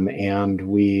 And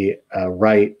we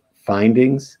write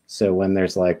findings. So when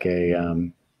there's like a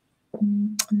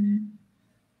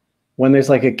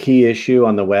key issue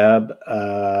on the web,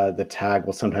 the tag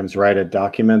will sometimes write a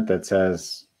document that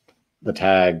says the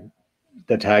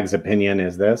tag's opinion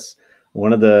is this.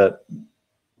 One of the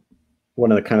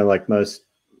kind of like most,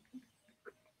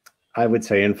 I would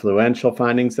say, influential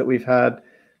findings that we've had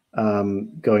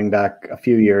going back a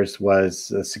few years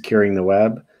was securing the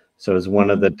web. So it was one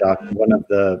of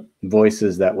the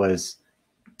voices that was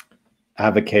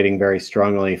advocating very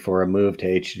strongly for a move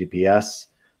to HTTPS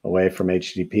away from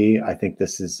HTTP. I think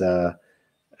this is a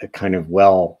kind of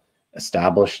well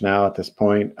established now at this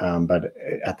point, but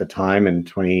at the time in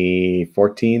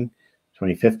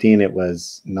 2015, it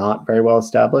was not very well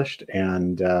established,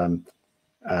 and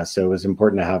so it was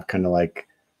important to have kind of like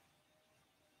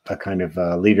a kind of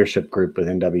leadership group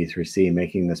within W3C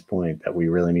making this point that we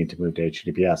really need to move to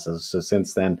HTTPS. So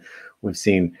since then, we've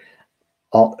seen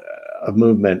a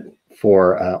movement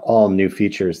for all new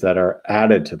features that are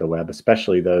added to the web,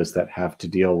 especially those that have to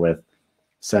deal with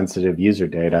sensitive user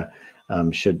data,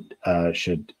 should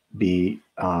be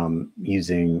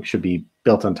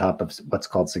built on top of what's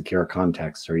called secure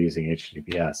context or using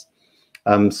HTTPS.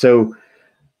 So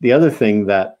the other thing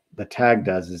that the tag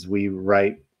does is we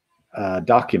write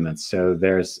documents. So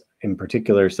there's in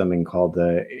particular something called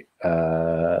the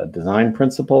design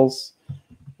principles,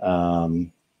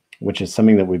 which is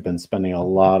something that we've been spending a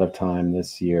lot of time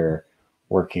this year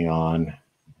working on.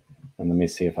 And let me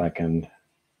see if I can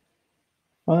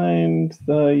find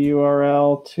the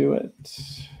URL to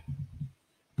it.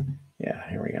 Yeah,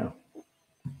 here we go.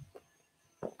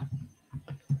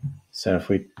 So if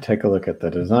we take a look at the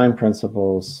design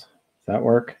principles, does that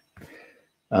work?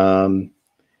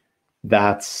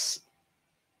 That's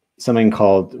something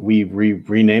called, we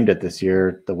renamed it this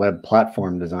year, the Web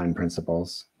Platform Design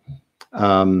Principles. Ooh,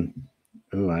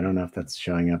 I don't know if that's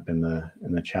showing up in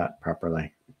the chat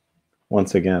properly.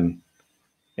 Once again,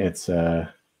 it's it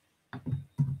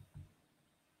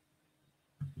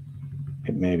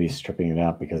may be stripping it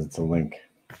out because it's a link.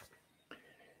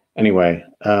 Anyway,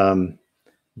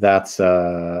 that's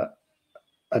a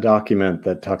document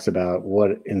that talks about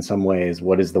what, in some ways,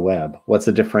 what is the web? What's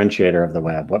the differentiator of the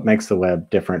web? What makes the web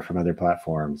different from other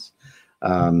platforms?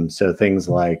 So things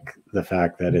like the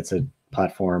fact that it's a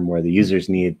platform where the user's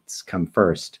needs come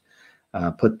first.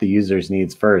 Put the user's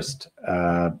needs first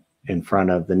in front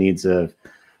of the needs of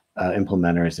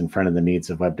implementers, in front of the needs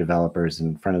of web developers,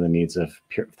 in front of the needs of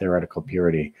theoretical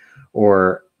purity.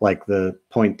 Or like the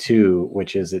point 2,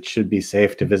 which is it should be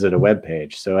safe to visit a web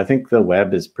page. So I think the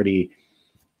web is pretty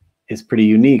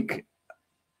unique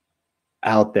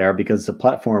out there because it's a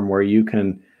platform where you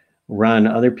can run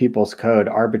other people's code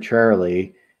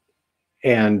arbitrarily,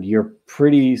 and you're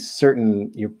pretty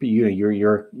certain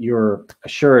you're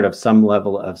assured of some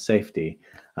level of safety.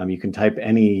 You can type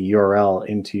any URL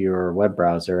into your web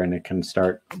browser and it can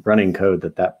start running code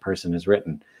that person has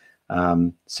written.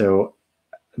 So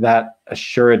that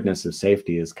assuredness of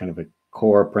safety is kind of a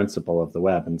core principle of the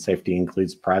web, and safety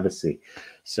includes privacy.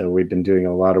 So we've been doing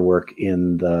a lot of work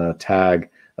in the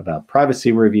tag about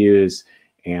privacy reviews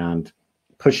and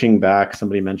pushing back.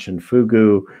 Somebody mentioned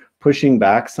Fugu, pushing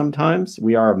back sometimes.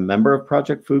 We are a member of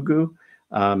Project Fugu,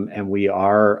 and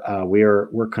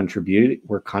we're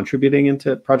contributing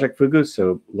into Project Fugu.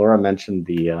 So Laura mentioned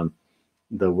the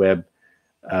web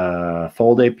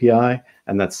fold API,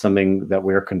 and that's something that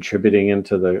we're contributing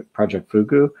into the Project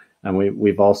Fugu. And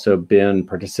we've also been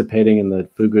participating in the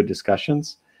Fugu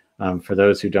discussions. For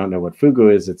those who don't know what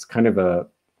Fugu is, it's kind of a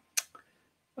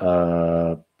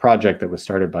project that was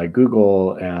started by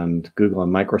Google and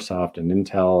Microsoft and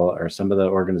Intel are some of the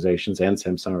organizations, and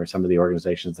Samsung are some of the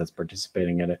organizations that's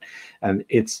participating in it. And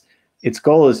its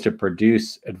goal is to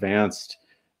produce advanced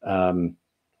web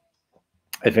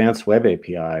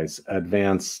APIs,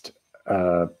 advanced,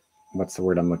 what's the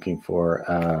word I'm looking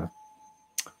for?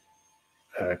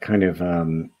 Kind of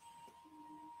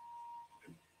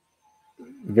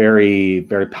very,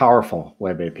 very powerful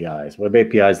web APIs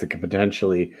that can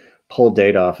potentially pull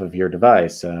data off of your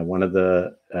device. One of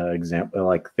the example,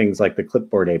 like things like the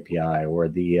clipboard API, or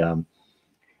the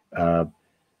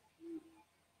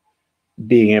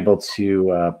being able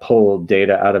to pull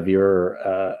data out of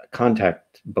your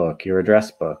contact book, your address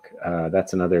book.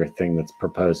 That's another thing that's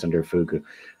proposed under Fugu.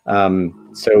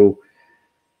 So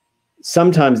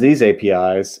sometimes these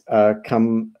APIs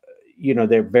come,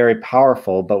 they're very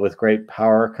powerful, but with great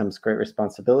power comes great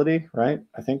responsibility, right?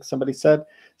 I think somebody said.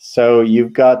 So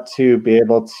you've got to be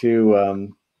able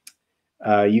to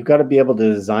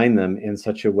design them in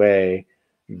such a way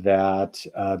that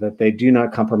that they do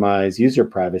not compromise user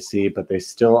privacy, but they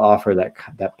still offer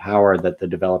that power that the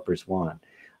developers want.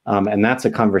 And that's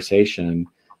a conversation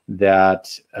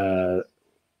that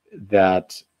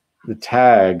that the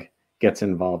tag gets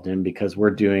involved in, because we're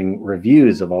doing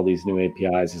reviews of all these new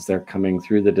APIs as they're coming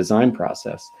through the design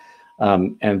process.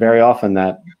 And very often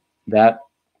that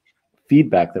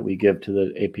feedback that we give to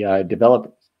the API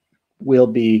developers will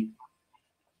be,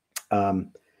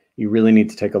 you really need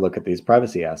to take a look at these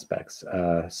privacy aspects.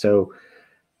 So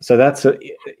that's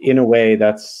in a way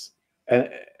that's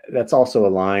also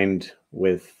aligned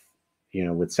with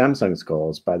with Samsung's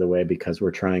goals, by the way, because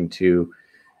we're trying to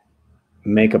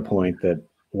make a point that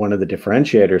one of the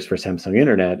differentiators for Samsung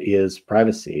Internet is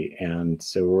privacy, and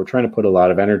so we're trying to put a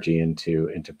lot of energy into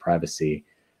privacy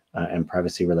and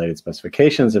privacy-related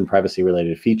specifications and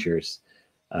privacy-related features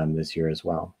this year as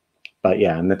well. But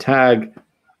yeah, and the tag,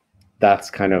 that's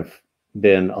kind of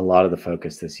been a lot of the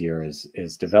focus this year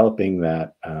is developing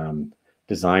that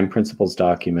design principles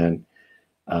document,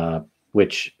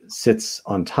 which sits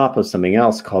on top of something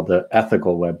else called the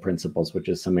ethical web principles, which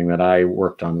is something that I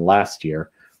worked on last year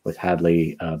with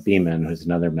Hadley Beeman, who's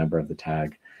another member of the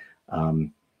tag.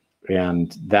 And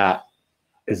that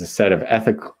is a set of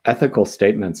ethical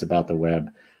statements about the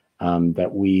web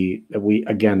that we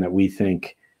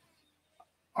think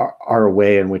are a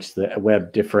way in which the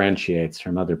web differentiates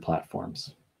from other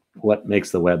platforms. What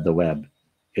makes the web the web?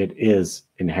 It is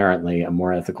inherently a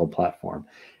more ethical platform,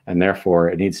 and therefore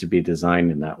it needs to be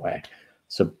designed in that way.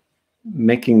 So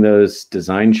making those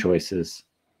design choices,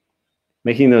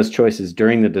 making those choices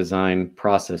during the design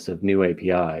process of new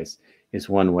APIs is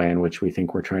one way in which we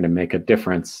think we're trying to make a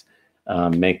difference,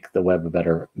 make the web a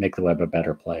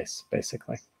better place,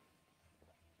 basically.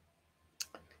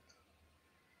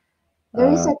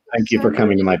 Thank you for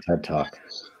coming to my TED Talk.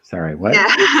 Sorry, what?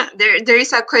 Yeah, there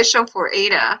is a question for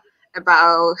Ada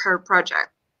about her project.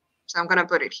 So I'm gonna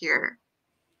put it here.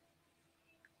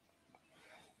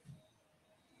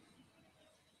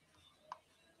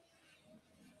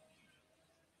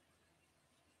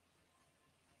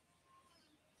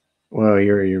 Well,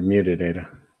 you're muted, Ada.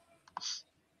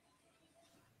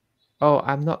 Oh,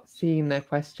 I'm not seeing the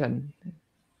question.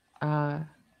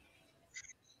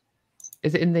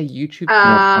 Is it in the YouTube?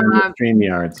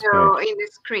 StreamYard space. No, in the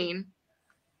screen.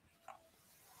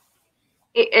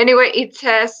 Anyway, it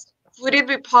says, would it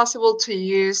be possible to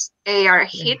use AR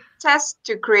hit test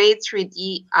to create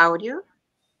 3D audio,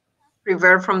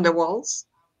 reverb from the walls?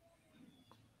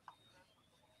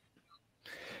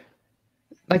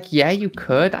 Like, yeah, you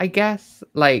could, I guess.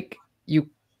 Like,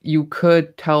 you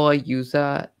could tell a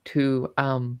user to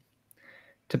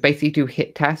basically do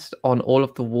hit test on all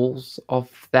of the walls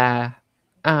of their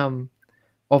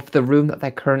of the room that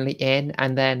they're currently in,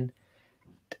 and then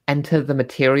enter the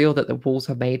material that the walls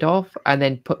are made of, and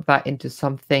then put that into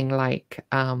something like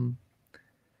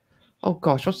oh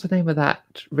gosh, what's the name of that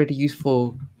really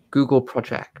useful Google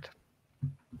project?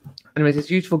 Anyways,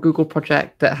 it's a useful Google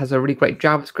project that has a really great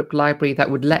JavaScript library that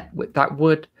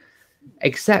would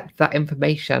accept that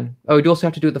information. Oh, you'd also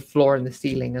have to do the floor and the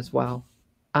ceiling as well.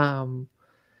 And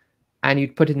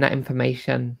you'd put in that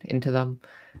information into them.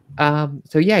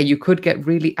 So yeah, you could get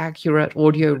really accurate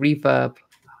audio reverb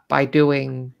by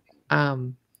doing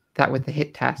that with the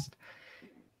hit test.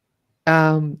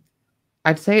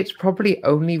 I'd say it's probably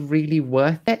only really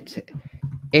worth it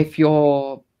if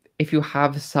you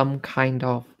have some kind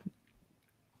of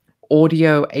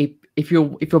audio, if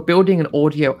you're building an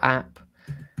audio app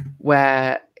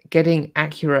where getting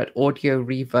accurate audio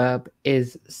reverb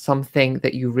is something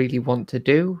that you really want to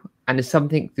do, and is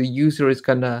something the user is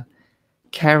gonna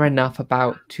care enough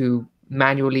about to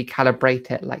manually calibrate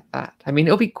it like that. I mean,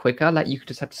 it'll be quicker, like you could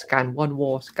just have to scan one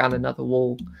wall, scan another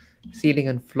wall, ceiling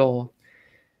and floor.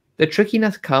 The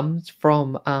trickiness comes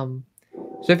from, so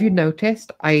if you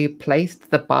noticed, I placed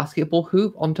the basketball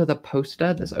hoop onto the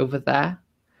poster that's over there.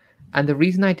 And the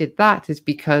reason I did that is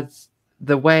because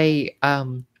the way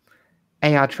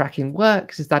AR tracking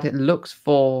works is that it looks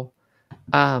for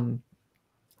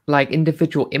like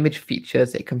individual image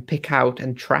features it can pick out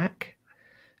and track.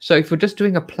 So if you're just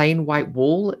doing a plain white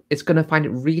wall, it's going to find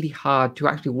it really hard to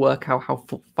actually work out how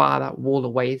far that wall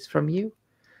away is from you.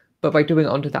 But by doing it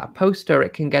onto that poster,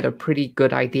 it can get a pretty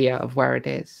good idea of where it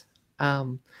is.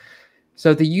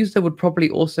 So the user would probably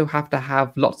also have to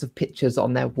have lots of pictures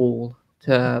on their wall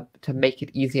to make it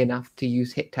easy enough to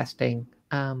use hit testing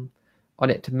on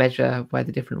it to measure where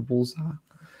the different walls are.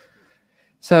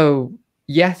 So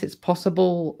yes, it's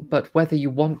possible, but whether you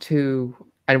want to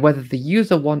and whether the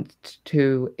user wants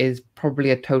to is probably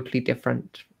a totally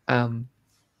different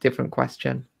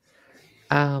question.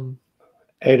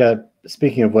 Ada,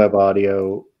 speaking of web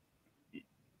audio,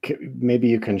 maybe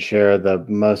you can share the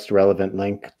most relevant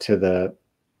link to the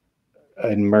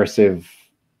immersive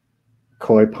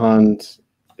koi pond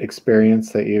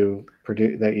experience that you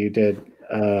did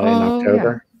in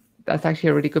October. Yeah. That's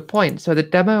actually a really good point. So the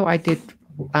demo I did,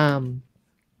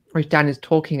 which Dan is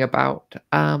talking about,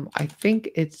 I think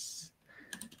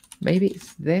maybe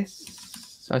it's this.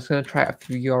 So I was going to try a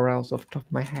few URLs off the top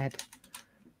of my head.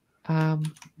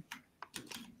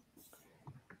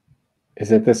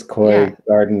 Is it this koi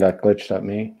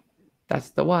garden.glitch.me? That's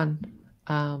the one.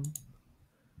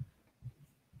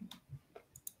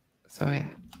 So yeah.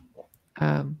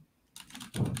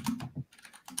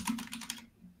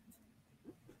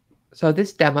 So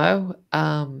this demo,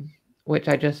 which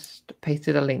I just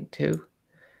pasted a link to,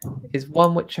 is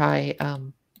one which I've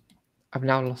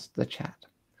now lost the chat.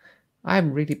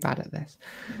 I'm really bad at this.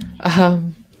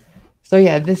 So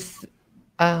yeah, this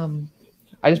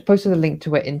I just posted a link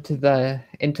to it into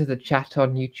the chat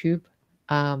on YouTube.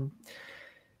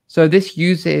 So this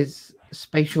uses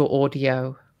spatial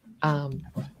audio.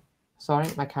 Sorry,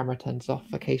 my camera turns off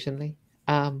occasionally.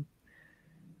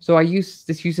 So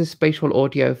this uses spatial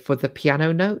audio for the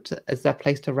piano note as they're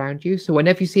placed around you. So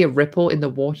whenever you see a ripple in the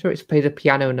water, it's played a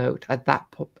piano note at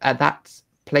that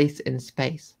place in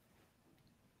space.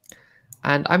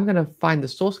 And I'm going to find the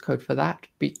source code for that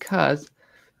because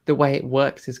the way it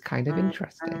works is kind of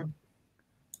interesting.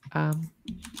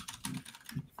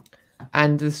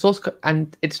 And the source code,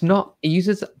 and it's not, it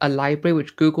uses a library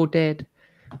which Google did,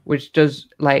 which does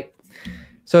like,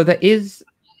 so there is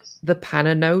the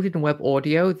Panner node in Web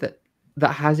Audio that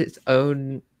has its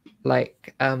own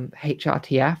like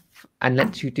HRTF and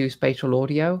lets you do spatial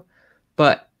audio,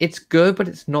 but it's good, but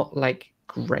it's not like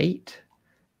great.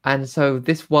 And so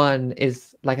this one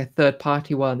is like a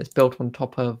third-party one that's built on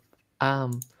top of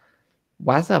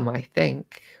WASM, I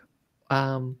think.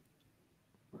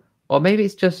 Or maybe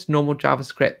it's just normal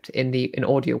JavaScript in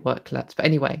audio worklets. But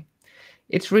anyway,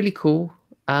 it's really cool.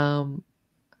 And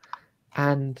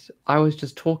I was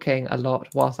just talking a lot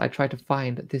whilst I tried to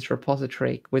find this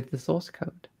repository with the source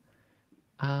code.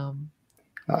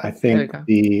 I think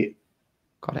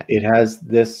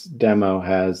this demo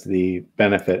has the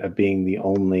benefit of being the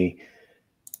only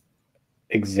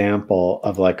example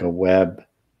of like a web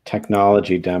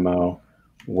technology demo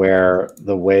where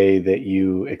the way that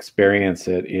you experience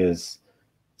it is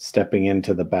stepping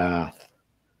into the bath,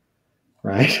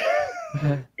 right?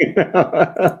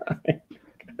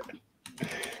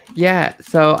 Yeah,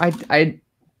 so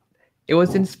it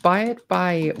was inspired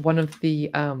by one of the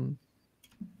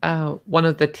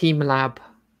Team Lab.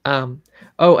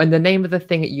 Oh, and the name of the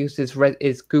thing it uses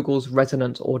is Google's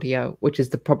Resonance Audio, which is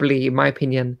probably, in my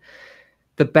opinion,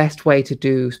 the best way to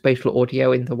do spatial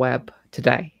audio in the web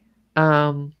today.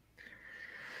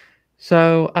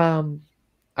 So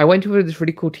I went to this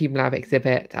really cool Team Lab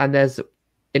exhibit, and there's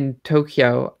in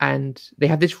Tokyo, and they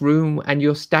have this room, and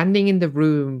you're standing in the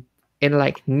room in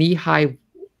like knee-high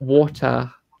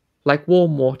water, like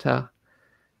warm water,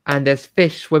 and there's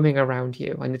fish swimming around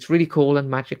you, and it's really cool and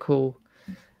magical.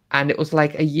 And it was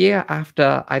like a year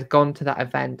after I'd gone to that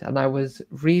event, and I was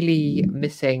really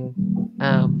missing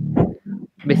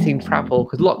travel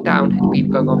because lockdown had been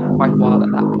going on for quite a while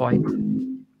at that point.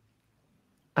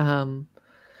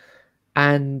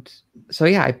 And so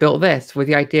yeah, I built this with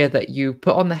the idea that you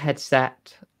put on the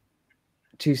headset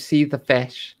to see the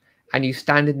fish, and you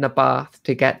stand in the bath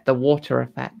to get the water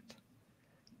effect.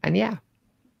 And yeah,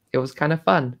 it was kind of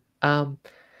fun.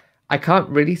 I can't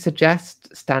really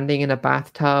suggest standing in a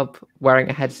bathtub wearing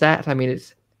a headset. I mean,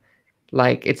 it's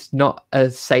not a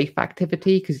safe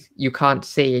activity because you can't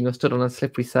see and you're stood on a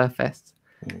slippery surface.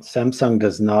 Samsung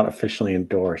does not officially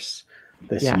endorse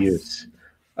this use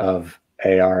of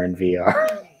AR and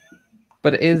VR.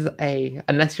 But it is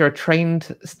unless you're a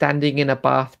trained standing in a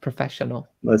bath professional.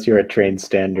 Unless you're a trained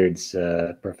standards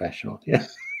professional, yeah.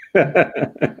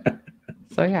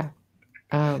 So yeah.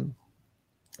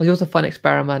 It was a fun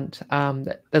experiment.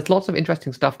 There's lots of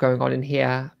interesting stuff going on in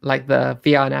here. Like the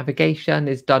VR navigation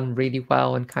is done really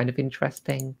well and kind of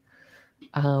interesting.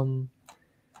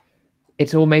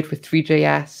 It's all made with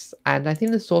Three.js, and I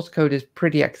think the source code is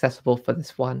pretty accessible for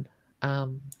this one.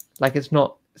 Like it's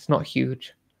not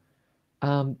huge.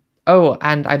 Oh,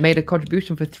 and I made a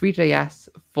contribution for Three.js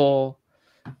for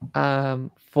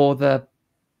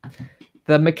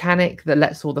the mechanic that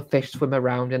lets all the fish swim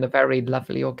around in a very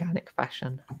lovely organic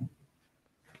fashion.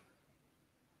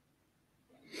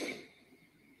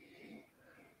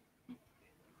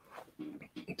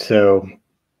 So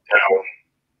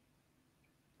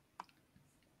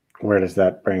where does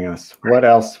that bring us? What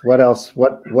else?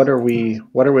 What are we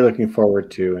looking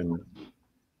forward to in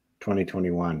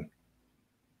 2021?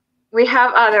 We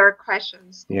have other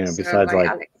questions. You know, besides like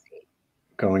Alexei.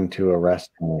 Going to a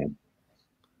restaurant.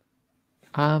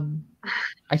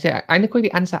 Actually, I'm going to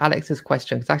quickly answer Alex's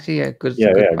question. It's actually a good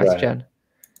question.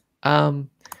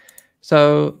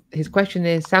 So his question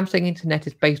is, Samsung Internet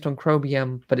is based on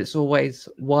Chromium, but it's always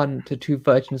 1 to 2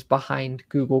 versions behind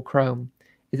Google Chrome.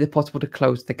 Is it possible to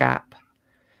close the gap?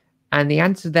 And the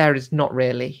answer there is not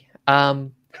really.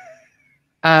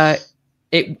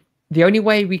 The only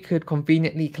way we could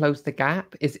conveniently close the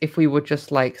gap is if we were just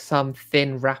like some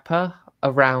thin wrapper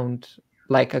around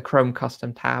like a Chrome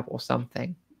custom tab or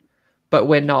something. But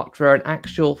we're not. We're an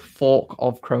actual fork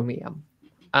of Chromium.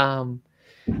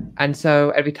 And so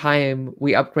every time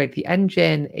we upgrade the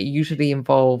engine, it usually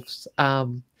involves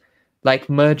like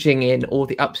merging in all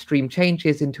the upstream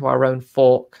changes into our own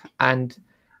fork and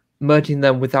merging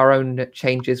them with our own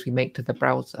changes we make to the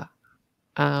browser,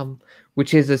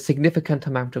 which is a significant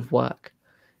amount of work.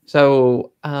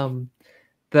 So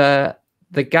the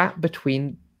gap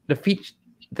between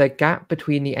the gap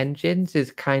between the engines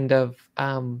is kind of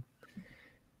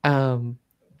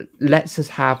lets us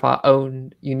have our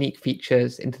own unique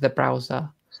features into the browser.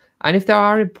 And if there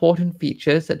are important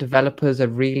features that developers are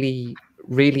really,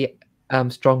 really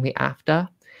strongly after,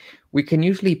 we can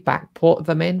usually backport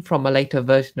them in from a later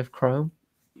version of Chrome.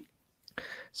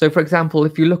 So for example,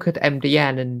 if you look at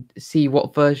MDN and see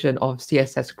what version of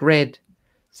CSS Grid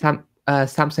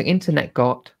Samsung Internet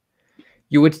got,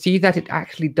 you would see that it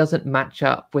actually doesn't match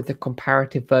up with the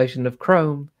comparative version of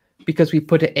Chrome because we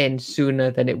put it in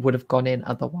sooner than it would have gone in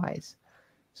otherwise.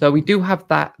 So we do have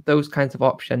those kinds of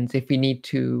options if we need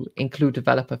to include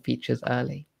developer features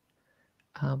early.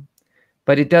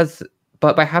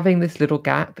 But by having this little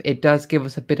gap, it does give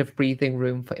us a bit of breathing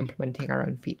room for implementing our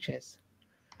own features.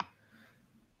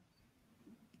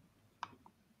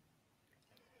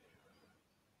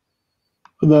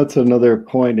 That's another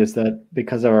point, is that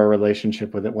because of our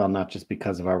relationship with it, well, not just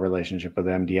because of our relationship with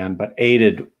MDN, but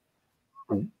aided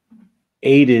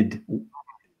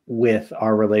with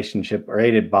our relationship, or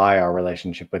aided by our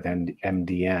relationship with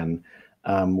MDN,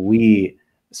 we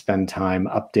spend time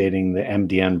updating the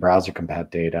MDN browser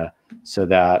compat data so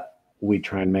that we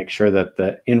try and make sure that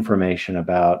the information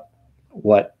about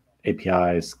what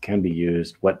APIs can be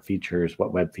used, what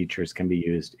web features can be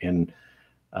used in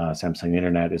Samsung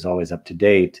Internet is always up to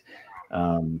date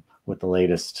with the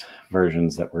latest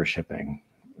versions that we're shipping.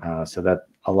 So that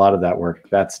a lot of that work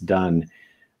that's done.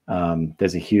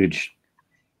 There's a huge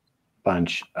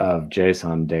bunch of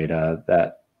JSON data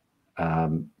that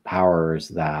powers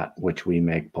that, which we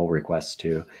make pull requests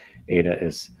to. Ada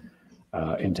is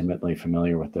intimately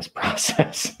familiar with this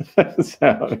process.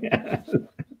 So yeah.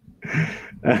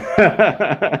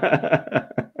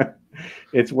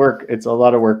 It's work. It's a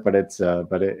lot of work, but it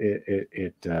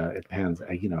pans.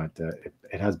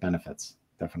 It has benefits,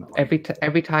 definitely.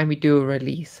 Every time we do a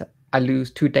release, I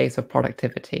lose 2 days of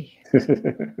productivity.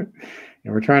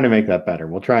 And we're trying to make that better.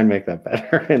 We'll try and make that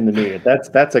better in the new year.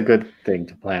 That's a good thing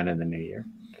to plan in the new year.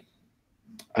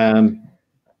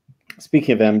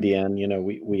 Speaking of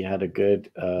MDN, we had a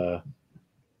good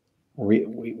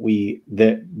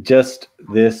just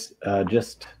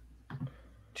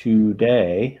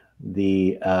today,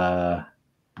 the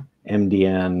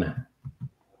MDN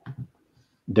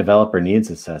Developer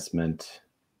Needs Assessment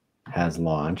has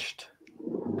launched.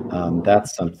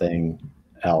 That's something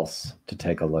else to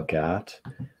take a look at.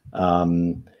 Why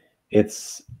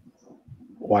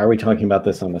are we talking about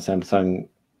this on the Samsung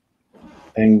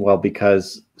thing? Well,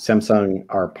 because Samsung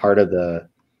are part of the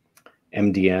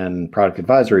MDN Product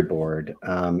Advisory Board,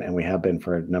 and we have been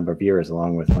for a number of years,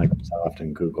 along with Microsoft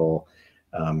and Google,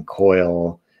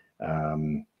 Coil.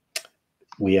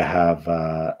 We have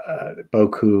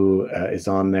Boku is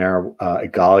on there.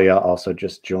 Igalia also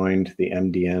just joined the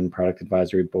MDN Product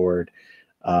Advisory Board.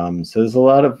 So there's a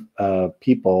lot of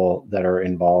people that are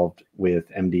involved with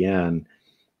MDN,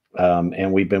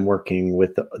 and we've been working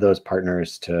with those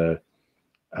partners to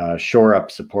shore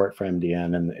up support for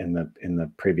MDN in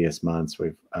the previous months.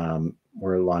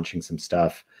 We're launching some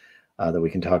stuff that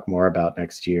we can talk more about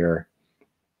next year.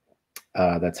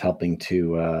 That's helping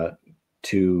to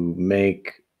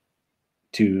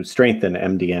strengthen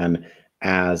MDN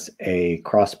as a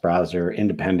cross-browser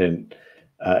independent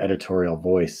editorial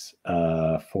voice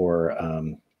for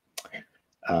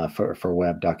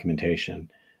web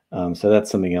documentation. So that's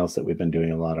something else that we've been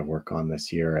doing a lot of work on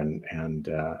this year, and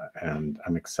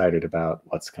I'm excited about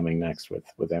what's coming next with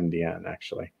MDN,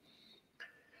 actually.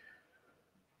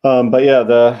 But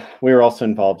yeah, we were also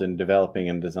involved in developing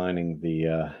and designing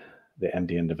the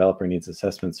MDN Developer Needs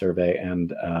Assessment Survey,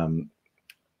 and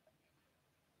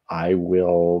I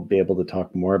will be able to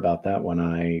talk more about that when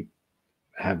I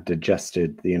have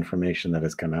digested the information that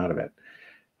has come out of it.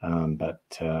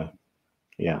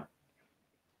 Yeah.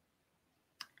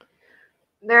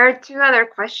 There are 2 other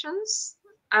questions.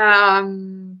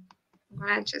 I'm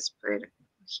gonna just put it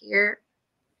here.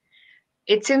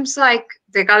 It seems like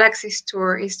the Galaxy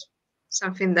Store is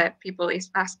something that people is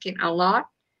asking a lot.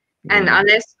 And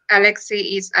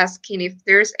Alexi is asking if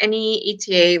there's any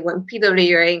ETA when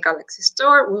PWA in Galaxy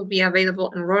Store will be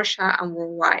available in Russia and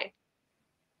worldwide.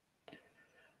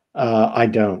 I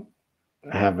don't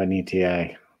have an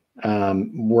ETA.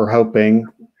 We're hoping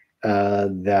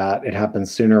that it happens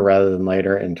sooner rather than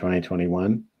later in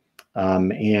 2021.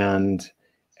 And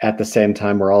at the same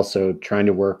time, we're also trying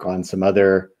to work on some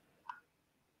other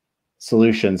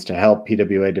solutions to help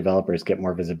PWA developers get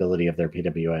more visibility of their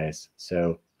PWAs.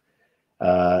 So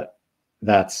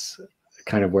that's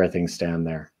kind of where things stand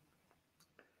there.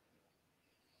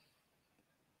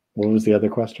 What was the other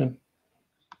question?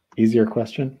 Easier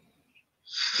question?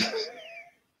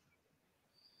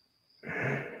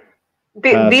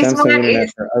 This one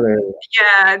is,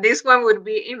 yeah, this one would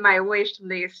be in my wish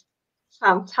list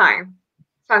sometime.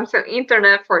 Samsung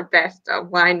Internet for desktop,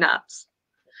 why not?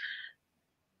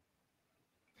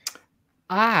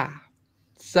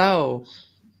 So,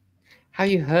 have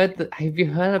you heard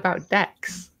about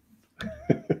Dex?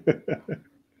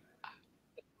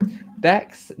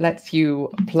 Dex lets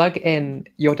you plug in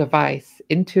your device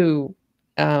into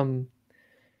a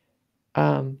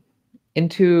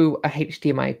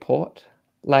HDMI port.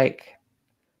 Like,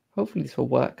 hopefully this will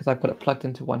work because I've got it plugged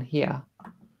into one here.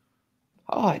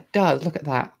 Oh, it does. Look at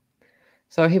that.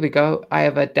 So here we go. I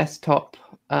have a desktop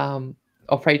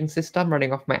operating system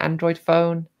running off my Android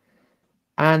phone,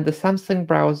 and the Samsung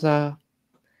browser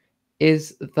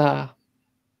is the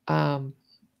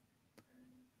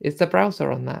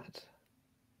browser on that.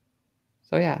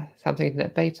 So yeah, Samsung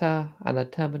Internet Beta and a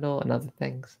terminal and other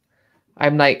things. I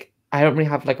don't really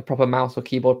have like a proper mouse or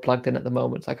keyboard plugged in at the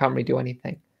moment, so I can't really do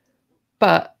anything.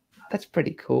 But that's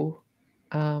pretty cool.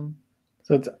 I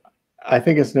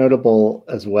think it's notable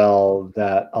as well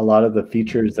that a lot of the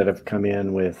features that have come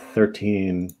in with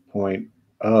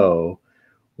 13.0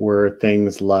 were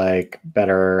things like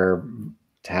better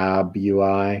tab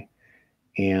UI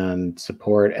and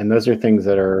support. And those are things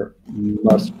that are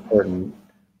most important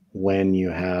when you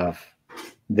have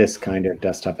this kind of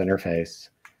desktop interface.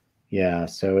 Yeah,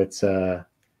 so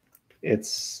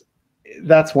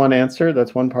that's one answer.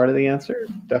 That's one part of the answer,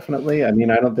 definitely. I mean,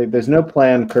 I don't think there's no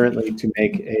plan currently to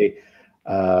make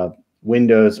a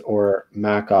Windows or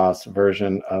Mac OS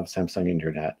version of Samsung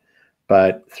Internet.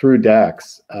 But through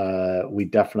Dex, we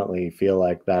definitely feel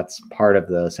like that's part of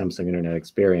the Samsung Internet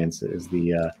experience is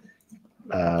the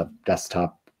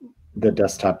desktop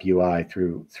UI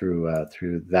through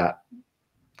that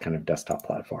kind of desktop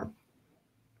platform.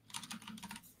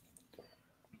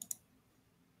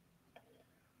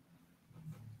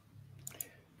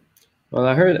 Well,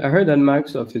 I heard that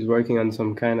Microsoft is working on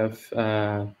some kind of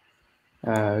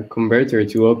converter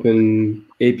to open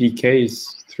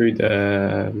APKs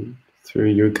through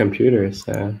your computers.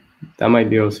 That might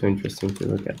be also interesting to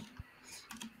look at.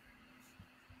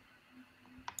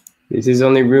 This is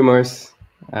only rumors.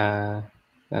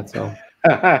 That's all.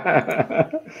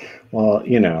 Well,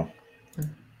 you know.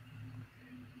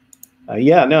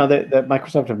 Yeah, no, that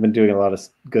Microsoft have been doing a lot of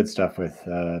good stuff with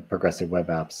progressive web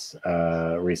apps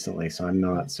recently, so I'm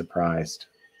not surprised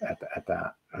at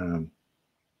that.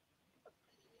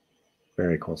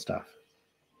 Very cool stuff.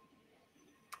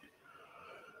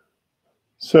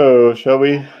 So, shall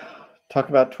we talk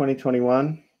about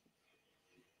 2021?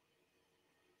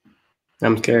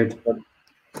 I'm scared. I'm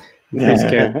very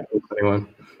scared of 2021.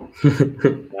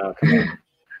 No, come on.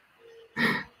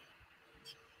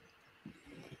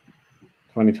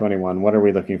 2021, what are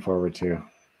we looking forward to?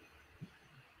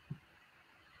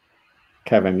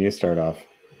 Kevin, you start off.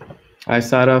 I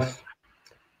start off.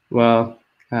 Well,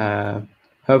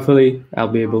 hopefully I'll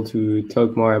be able to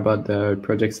talk more about the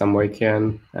projects I'm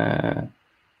working on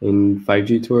in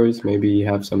 5G tours, maybe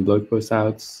have some blog posts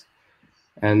out.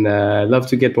 And I'd love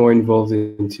to get more involved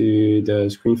into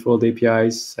the ScreenFold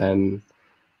APIs and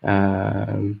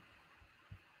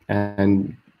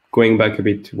going back a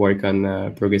bit to work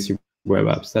on progressive web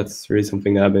apps. That's really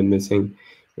something that I've been missing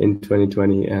in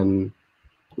 2020 and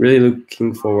really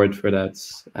looking forward for that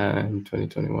in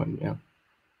 2021. Yeah.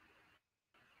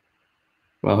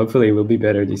 Well, hopefully it will be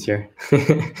better this year.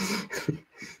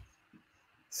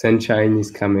 Sunshine is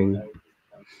coming.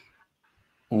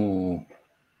 Mm.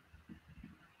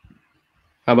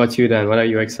 How about you, Dan? What are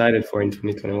you excited for in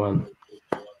 2021?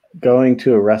 Going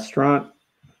to a restaurant,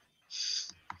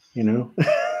 you know?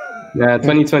 Yeah,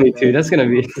 2022. That's gonna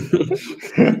be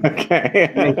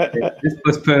okay. Just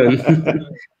postpone.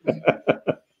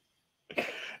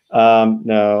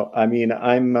 No, I mean,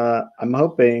 I'm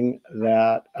hoping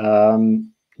that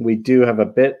we do have a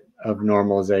bit of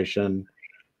normalization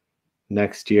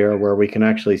next year where we can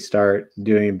actually start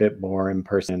doing a bit more in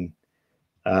person,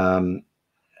 you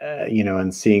know,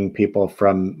 and seeing people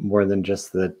from more than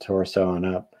just the torso on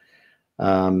up.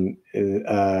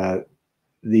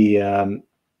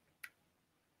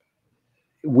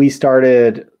 We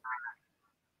started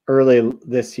early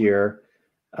this year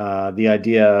the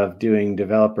idea of doing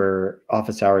developer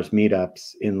office hours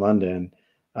meetups in London,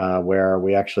 where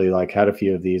we actually had a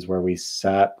few of these where we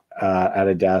sat at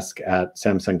a desk at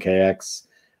Samsung KX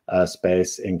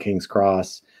space in King's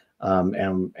Cross,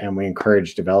 and we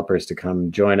encouraged developers to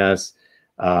come join us,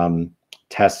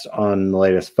 test on the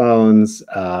latest phones,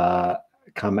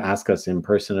 come ask us in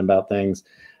person about things.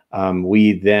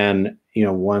 We then, you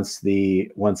know, once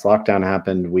lockdown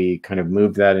happened, we kind of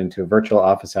moved that into virtual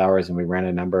office hours, and we ran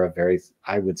a number of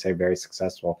I would say very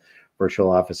successful virtual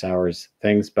office hours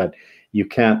things. But you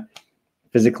can't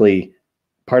physically,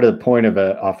 part of the point of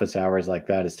an office hours like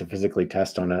that is to physically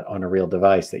test on a real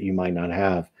device that you might not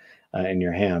have in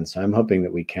your hands. So I'm hoping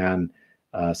that we can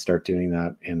start doing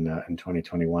that in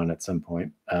 2021 at some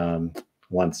point,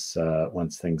 once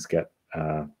things get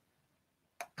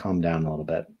calmed down a little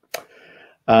bit.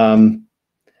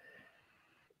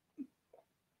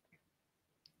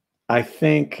 I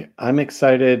think I'm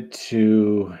excited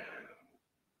to.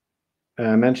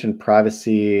 I mentioned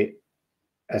privacy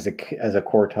as a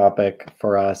core topic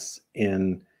for us,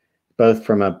 in both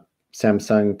from a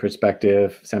Samsung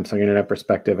perspective, Samsung Internet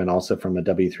perspective, and also from a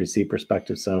W3C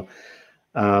perspective. So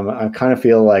I kind of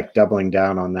feel like doubling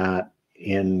down on that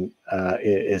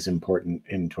is important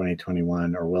in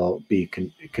 2021, or will be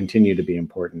continue to be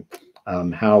important.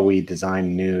 How we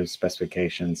design new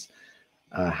specifications,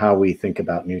 how we think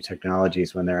about new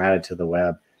technologies when they're added to the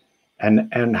web,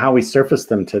 and how we surface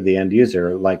them to the end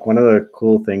user. Like, one of the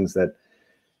cool things that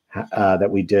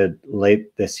we did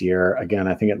late this year, again,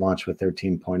 I think it launched with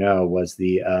 13.0, was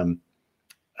the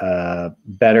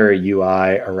better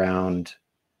UI around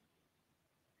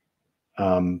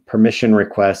permission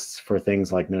requests for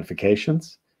things like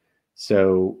notifications.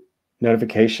 So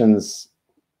notifications,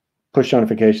 push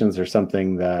notifications, are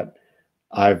something that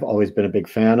I've always been a big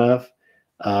fan of.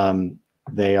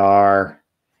 They are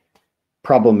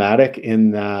problematic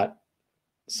in that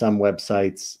some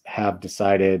websites have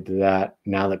decided that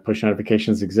now that push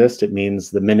notifications exist, it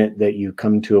means the minute that you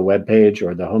come to a web page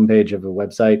or the homepage of a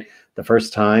website the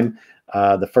first time,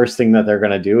 the first thing that they're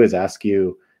going to do is ask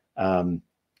you, can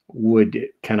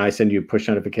I send you push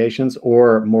notifications?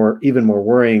 Or even more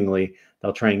worryingly,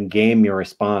 they'll try and game your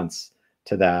response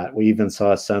to that. We even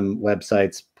saw some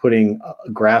websites putting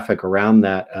a graphic around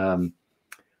that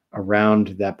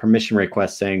permission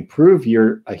request saying, prove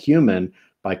you're a human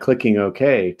by clicking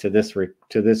OK to this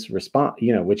response,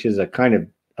 which is a kind of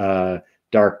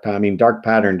dark. I mean, dark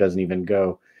pattern doesn't even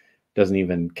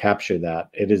capture that.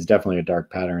 It is definitely a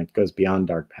dark pattern. It goes beyond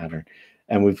dark pattern,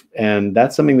 and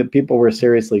that's something that people were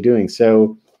seriously doing.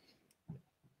 So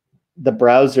the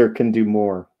browser can do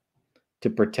more to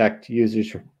protect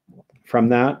users from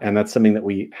that, and that's something that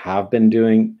we have been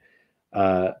doing.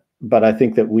 But I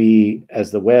think that we,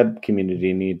 as the web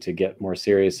community, need to get more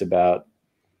serious about.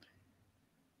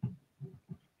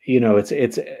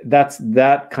 That's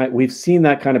that kind. We've seen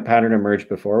that kind of pattern emerge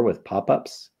before with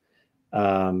pop-ups,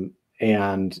 and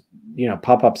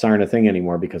pop-ups aren't a thing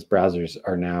anymore because browsers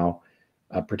are now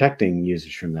protecting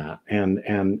users from that.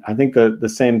 And I think the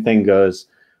same thing goes.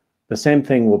 The same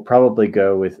thing will probably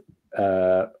go with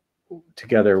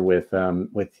together with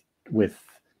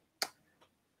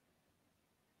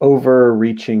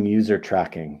overreaching user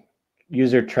tracking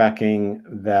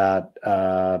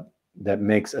that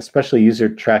makes, especially user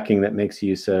tracking that makes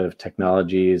use of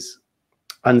technologies,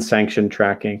 unsanctioned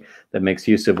tracking that makes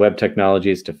use of web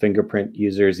technologies to fingerprint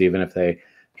users, even if they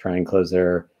try and close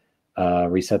their,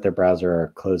 reset their browser,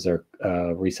 or close their,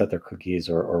 reset their cookies,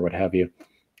 or what have you.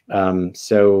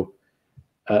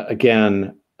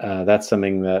 Again, that's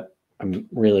something that I'm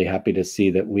really happy to see,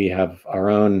 that we have our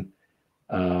own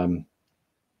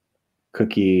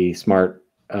cookie smart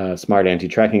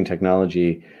anti-tracking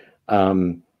technology.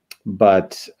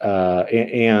 But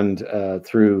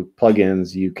through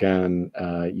plugins, you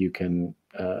can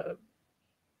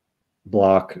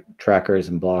block trackers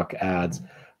and block ads.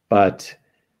 But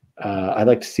I'd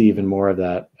like to see even more of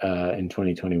that in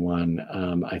 2021.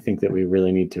 I think that we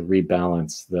really need to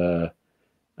rebalance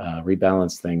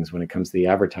things when it comes to the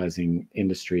advertising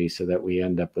industry, so that we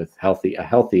end up with a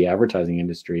healthy advertising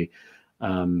industry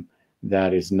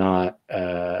that is not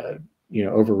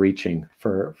overreaching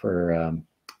for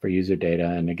user data.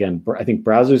 And again, I think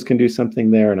browsers can do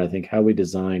something there, and I think how we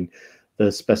design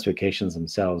the specifications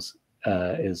themselves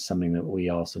is something that we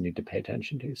also need to pay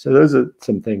attention to. So those are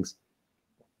some things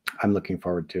I'm looking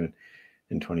forward to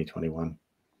in 2021.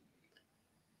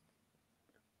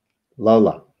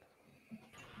 Lola.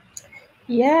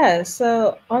 Yeah,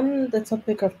 so on the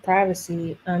topic of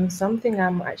privacy, something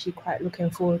I'm actually quite looking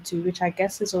forward to, which I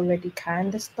guess has already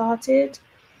kind of started,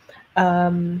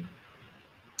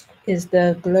 is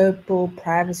the global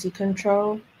privacy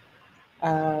control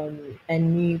and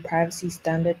new privacy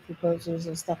standard proposals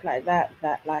and stuff like that,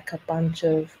 that like a bunch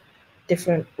of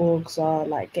different orgs are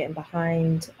like getting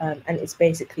behind, and it's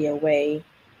basically a way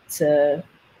to,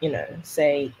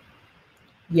 say,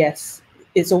 yes,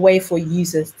 it's a way for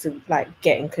users to like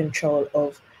get in control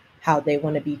of how they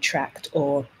want to be tracked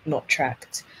or not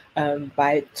tracked,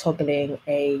 by toggling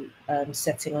a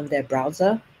setting on their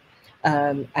browser.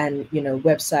 And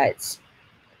websites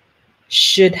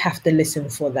should have to listen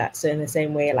for that. So in the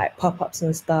same way, like pop-ups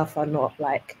and stuff are not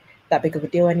like that big of a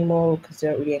deal anymore, because they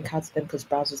don't really encounter them, because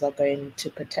browsers are going to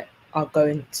are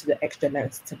going to the extra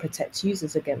lengths to protect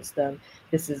users against them.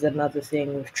 This is another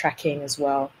thing with tracking as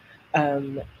well.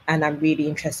 And I'm really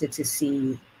interested to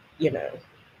see,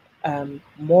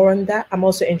 more on that. I'm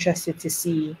also interested to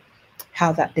see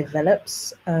how that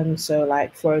develops. So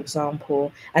like, for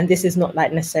example, and this is not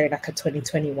like necessarily like a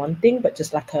 2021 thing, but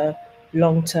just like a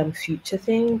long-term future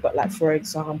thing. But like, for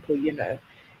example,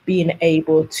 being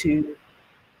able to,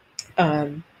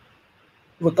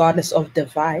 regardless of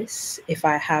device, if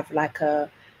I have like a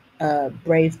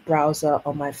Brave browser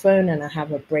on my phone and I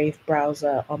have a Brave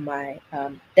browser on my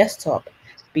desktop,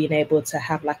 being able to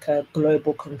have like a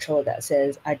global control that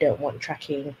says, I don't want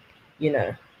tracking,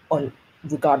 on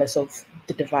regardless of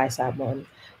the device I'm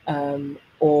on.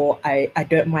 Or I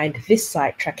don't mind this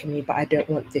site tracking me, but I don't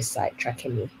want this site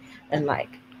tracking me. And like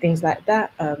things like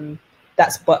that.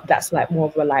 That's like more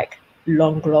of a like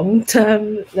long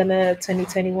term than a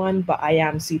 2021, but I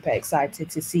am super excited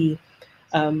to see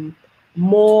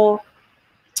more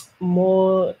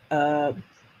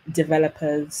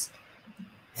developers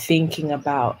thinking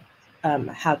about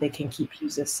how they can keep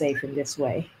users safe in this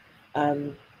way.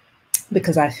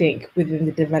 Because I think within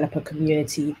the developer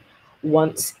community,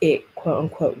 once it quote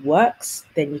unquote works,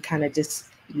 then you kind of just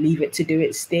leave it to do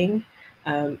its thing.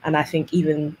 And I think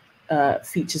even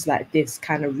features like this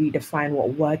kind of redefine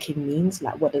what working means.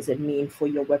 Like, what does it mean for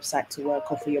your website to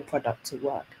work or for your product to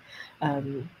work?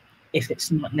 If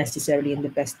it's not necessarily in the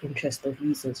best interest of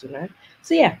users,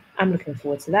 So yeah, I'm looking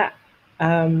forward to that.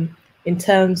 In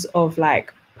terms of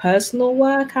like personal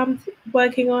work I'm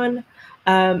working on,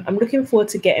 I'm looking forward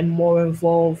to getting more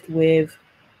involved with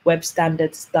web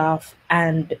standard stuff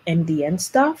and MDN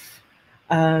stuff,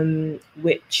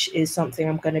 which is something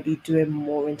I'm going to be doing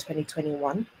more in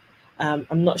 2021.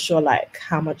 I'm not sure like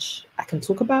how much I can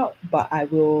talk about, but I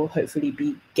will hopefully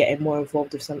be getting more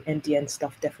involved with some MDN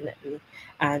stuff, definitely.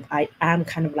 And I am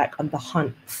kind of like on the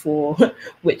hunt for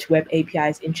which web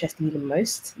APIs interest me the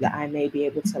most that I may be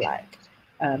able to like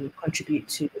contribute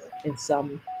to in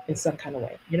some kind of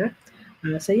way,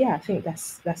 So yeah, I think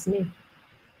that's me.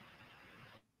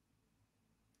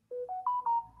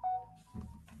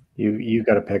 You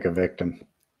got to pick a victim.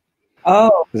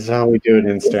 Oh, this is how we do it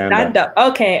in stand-up.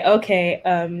 Okay.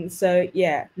 So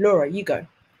yeah, Laura, you go.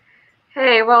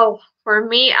 Hey, well, for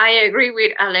me, I agree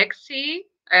with Alexi.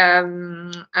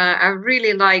 I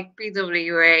really like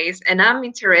PWAs, and I'm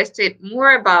interested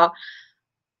more about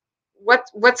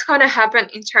what's going to happen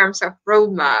in terms of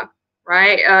roadmap,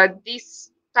 right?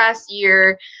 This past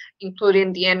year,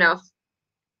 including the end of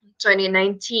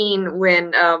 2019,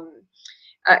 when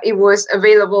it was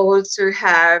available to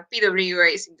have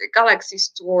PWAs in the Galaxy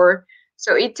Store.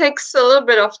 So it takes a little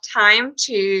bit of time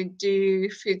to do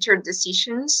future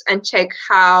decisions and check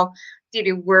how did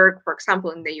it work, for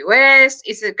example, in the US?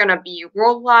 Is it going to be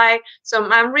worldwide? So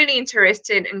I'm really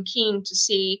interested and keen to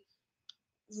see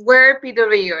where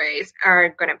PWAs are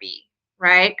going to be,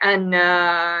 right? And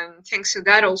thanks to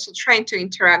that, also trying to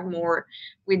interact more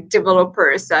with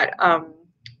developers that are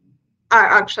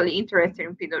actually interested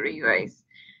in PWAs.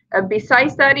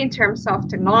 Besides that, in terms of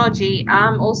technology,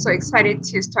 I'm also excited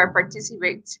to start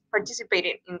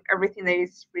participating in everything that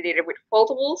is related with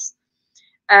foldables,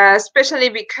 especially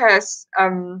because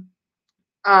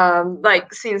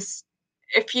like since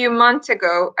a few months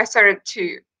ago, I started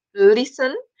to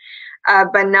listen,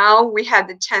 but now we had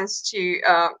the chance to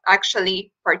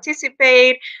actually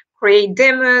participate, create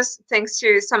demos, thanks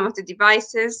to some of the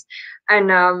devices.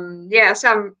 And yeah, so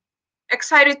I'm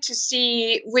excited to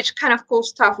see which kind of cool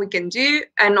stuff we can do,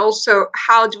 and also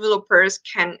how developers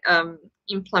can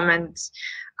implement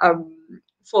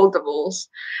foldables.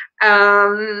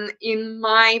 In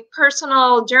my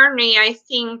personal journey, I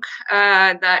think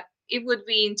that it would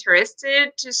be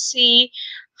interested to see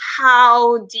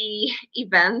how the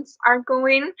events are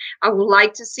going. I would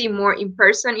like to see more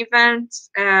in-person events.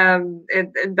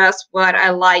 That's what I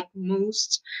like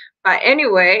most. But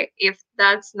anyway, if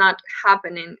that's not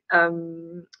happening,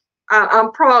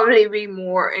 I'll probably be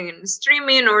more in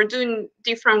streaming or doing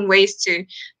different ways to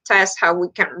test how we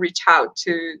can reach out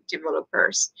to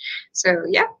developers. So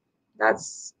yeah,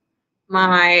 that's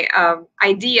my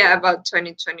idea about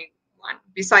 2021.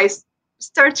 Besides,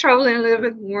 start traveling a little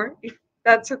bit more, if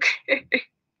that's okay.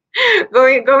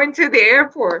 going to the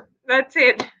airport. That's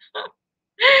it.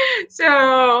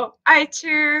 So I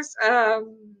choose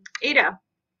Ada.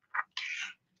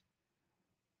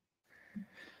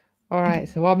 All right.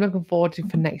 So what I'm looking forward to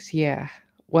for next year?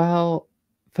 Well,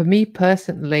 for me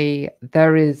personally,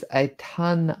 there is a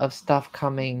ton of stuff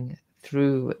coming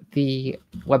through the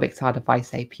WebXR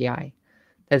device API.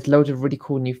 There's loads of really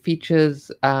cool new features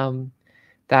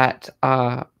that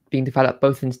are being developed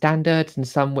both in standards and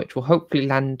some which will hopefully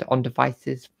land on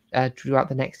devices throughout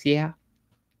the next year.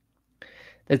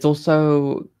 There's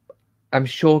also, I'm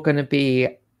sure, going to be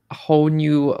a whole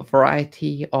new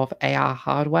variety of AR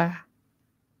hardware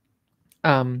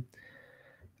from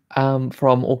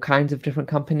all kinds of different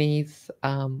companies.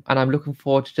 And I'm looking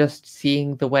forward to just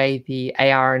seeing the way the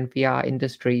AR and VR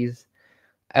industries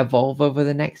evolve over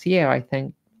the next year. I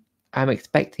think I'm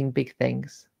expecting big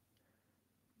things.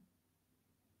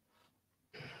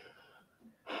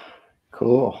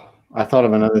 Cool. I thought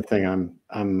of another thing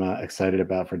I'm excited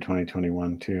about for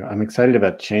 2021 too. I'm excited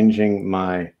about changing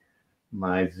my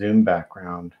Zoom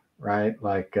background. Right,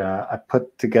 like I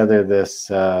put together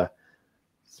this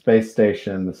space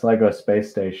station, this Lego space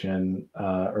station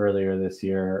earlier this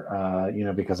year. You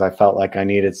know, because I felt like I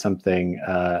needed something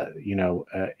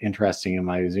interesting in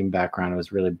my Zoom background. It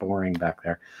was really boring back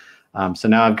there. So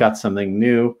now I've got something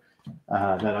new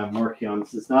that I'm working on.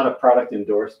 This is not a product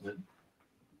endorsement,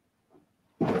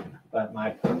 but my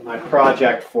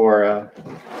project for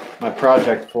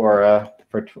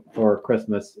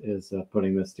Christmas is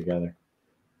putting this together.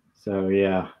 So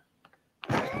yeah,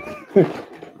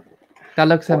 that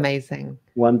looks amazing.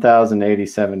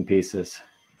 1,087 pieces.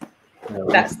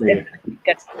 That's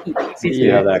see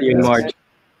how that goes. March.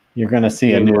 You're gonna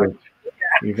see a new.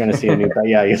 You're gonna see a new.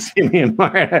 Yeah, you see me in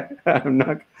March. I'm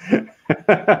not.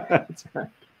 That's right.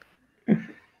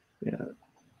 Yeah.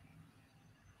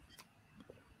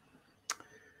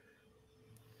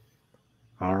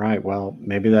 All right. Well,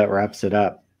 maybe that wraps it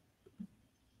up.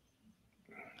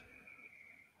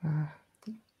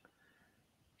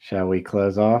 Shall we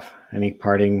close off? Any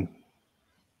parting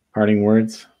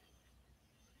words?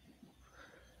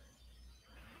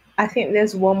 I think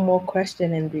there's one more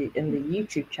question in the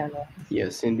YouTube channel.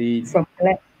 Yes, indeed. From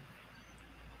Glenn.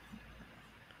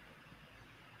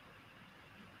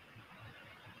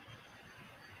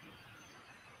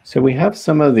 So we have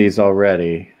some of these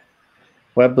already.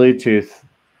 Web Bluetooth,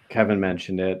 Kevin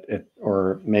mentioned it,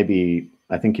 or maybe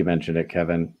I think you mentioned it,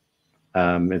 Kevin.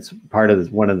 It's part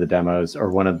of one of the demos or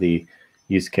one of the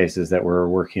use cases that we're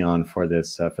working on for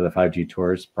this for the 5G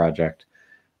Tours project.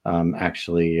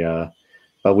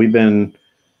 But we've been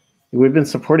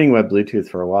supporting Web Bluetooth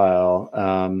for a while.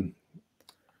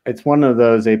 It's one of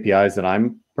those APIs that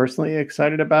I'm personally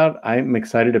excited about. I'm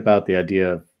excited about the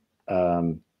idea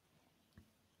of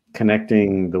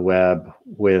connecting the web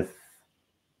with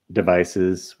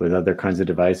devices, with other kinds of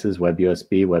devices, Web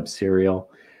USB, Web Serial.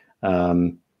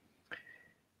 Being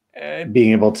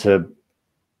able to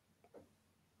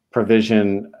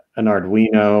provision an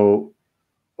Arduino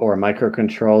or a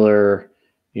microcontroller,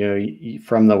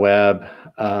 from the web,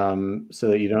 so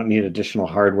that you don't need additional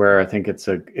hardware. I think it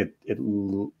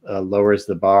lowers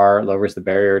the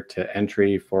barrier to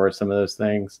entry for some of those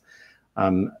things.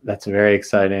 That's very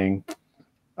exciting.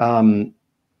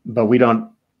 But we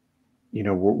don't,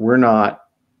 we're not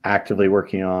actively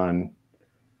working on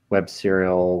Web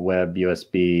Serial, Web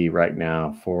USB right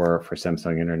now for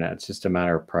Samsung Internet. It's just a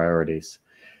matter of priorities.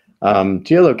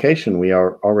 Geolocation we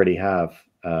already have,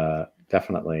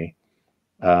 definitely.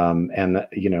 Samsung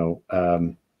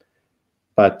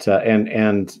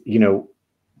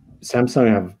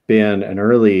have been an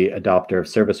early adopter of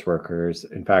service workers.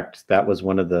 In fact, that was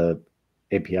one of the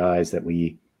APIs that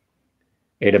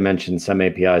Ada mentioned some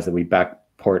APIs that we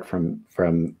backport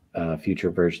from future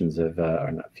versions of,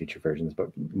 or not future versions, but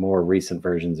more recent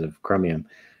versions of Chromium.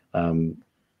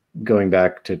 Going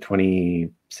back to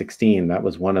 2016, that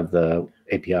was one of the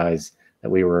APIs that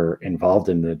we were involved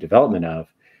in the development of.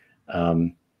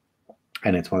 And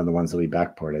it's one of the ones that we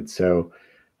backported. So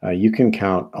you can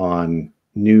count on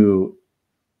new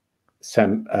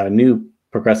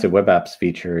progressive web apps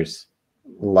features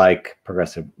like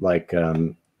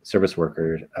service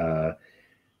worker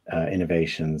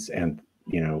innovations and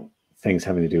things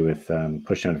having to do with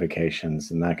push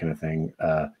notifications and that kind of thing.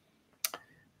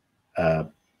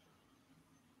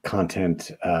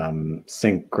 Content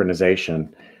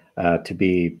synchronization to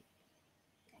be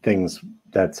things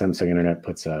that Samsung Internet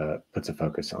puts a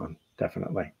focus on,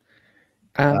 definitely.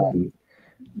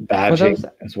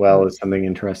 Badging as well is something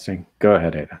interesting. Go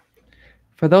ahead, Ada.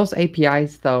 For those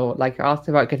APIs, though, like I asked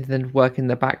about getting them to work in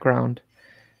the background,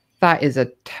 that is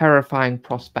a terrifying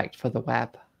prospect for the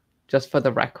web, just for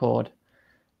the record.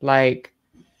 Like,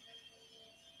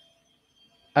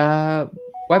 Web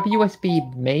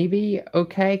USB maybe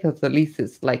okay, because at least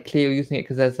it's like clear using it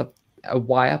because there's a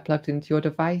wire plugged into your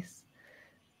device.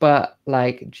 But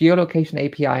like geolocation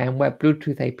API and Web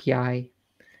Bluetooth API,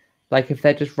 like if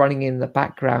they're just running in the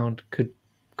background,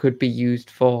 could be used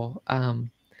for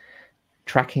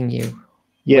tracking you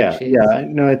Yeah, yeah,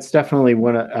 no, it's definitely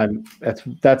one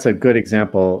of that's a good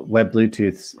example. Web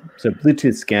Bluetooth, so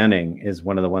Bluetooth scanning is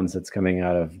one of the ones that's coming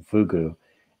out of Fugu,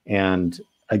 and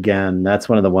again, that's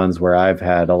one of the ones where I've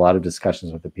had a lot of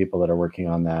discussions with the people that are working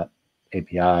on that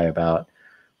API about,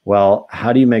 well,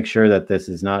 how do you make sure that this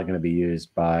is not going to be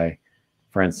used by,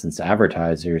 for instance,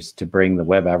 advertisers to bring the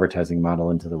web advertising model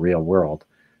into the real world,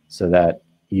 so that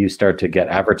you start to get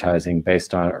advertising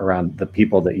based on around the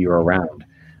people that you're around.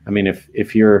 I mean,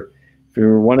 if you're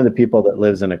one of the people that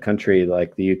lives in a country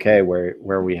like the UK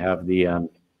where we have the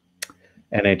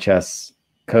NHS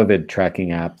COVID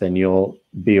tracking app, then you'll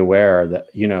be aware that,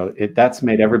 you know, that's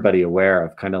made everybody aware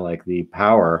of kind of like the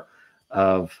power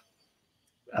of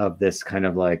this kind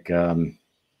of like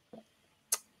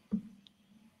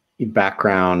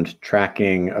background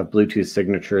tracking of Bluetooth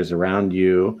signatures around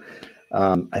you.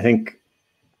 I think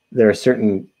there are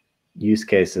certain use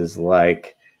cases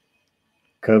like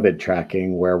COVID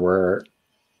tracking where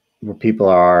people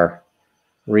are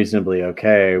reasonably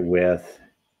okay with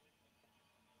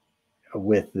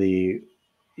the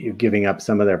giving up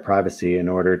some of their privacy in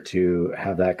order to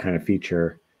have that kind of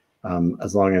feature,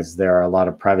 as long as there are a lot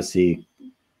of privacy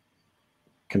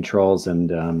controls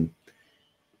and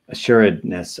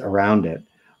assuredness around it.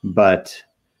 But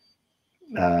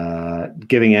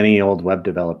giving any old web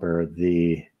developer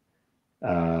the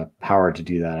power to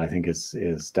do that, I think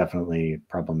is definitely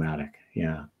problematic.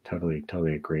 Yeah, totally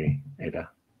agree, Ada.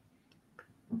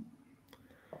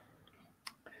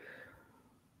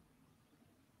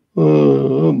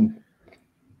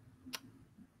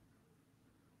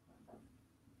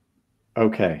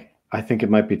 Okay, I think it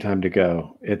might be time to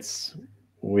go.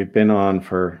 We've been on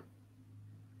for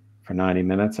 90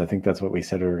 minutes. I think that's what we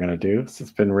said we were going to do. So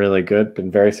it's been really good, been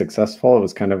very successful. It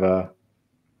was kind of a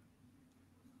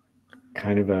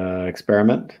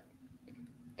experiment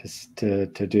just to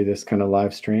do this kind of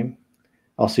live stream.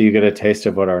 Also, you get a taste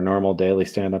of what our normal daily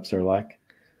stand-ups are like.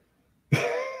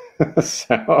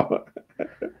 So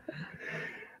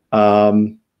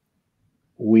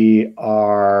we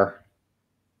are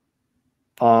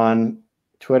on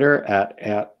Twitter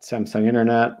at Samsung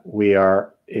Internet. We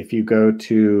are, if you go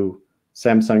to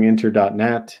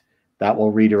samsunginter.net, that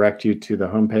will redirect you to the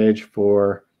homepage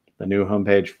for the new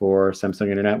homepage for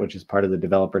Samsung Internet, which is part of the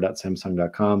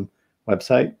developer.samsung.com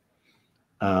website.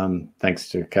 Thanks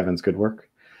to Kevin's good work.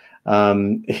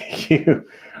 You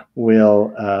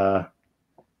will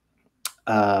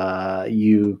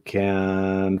you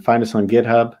can find us on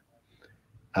GitHub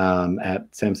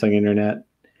at Samsung Internet,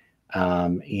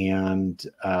 and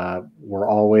we're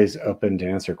always open to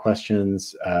answer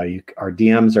questions. Our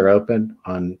DMs are open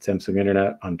on Samsung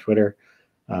Internet on Twitter,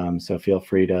 so feel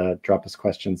free to drop us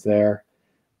questions there.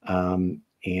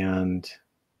 And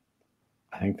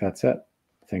I think that's it.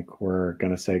 I think we're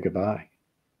going to say goodbye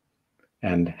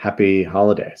and happy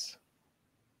holidays.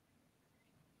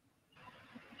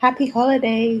 Happy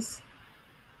holidays.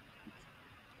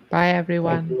 Bye,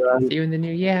 everyone. See you in the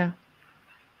new year.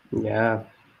 Yeah.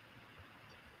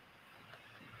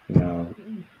 No.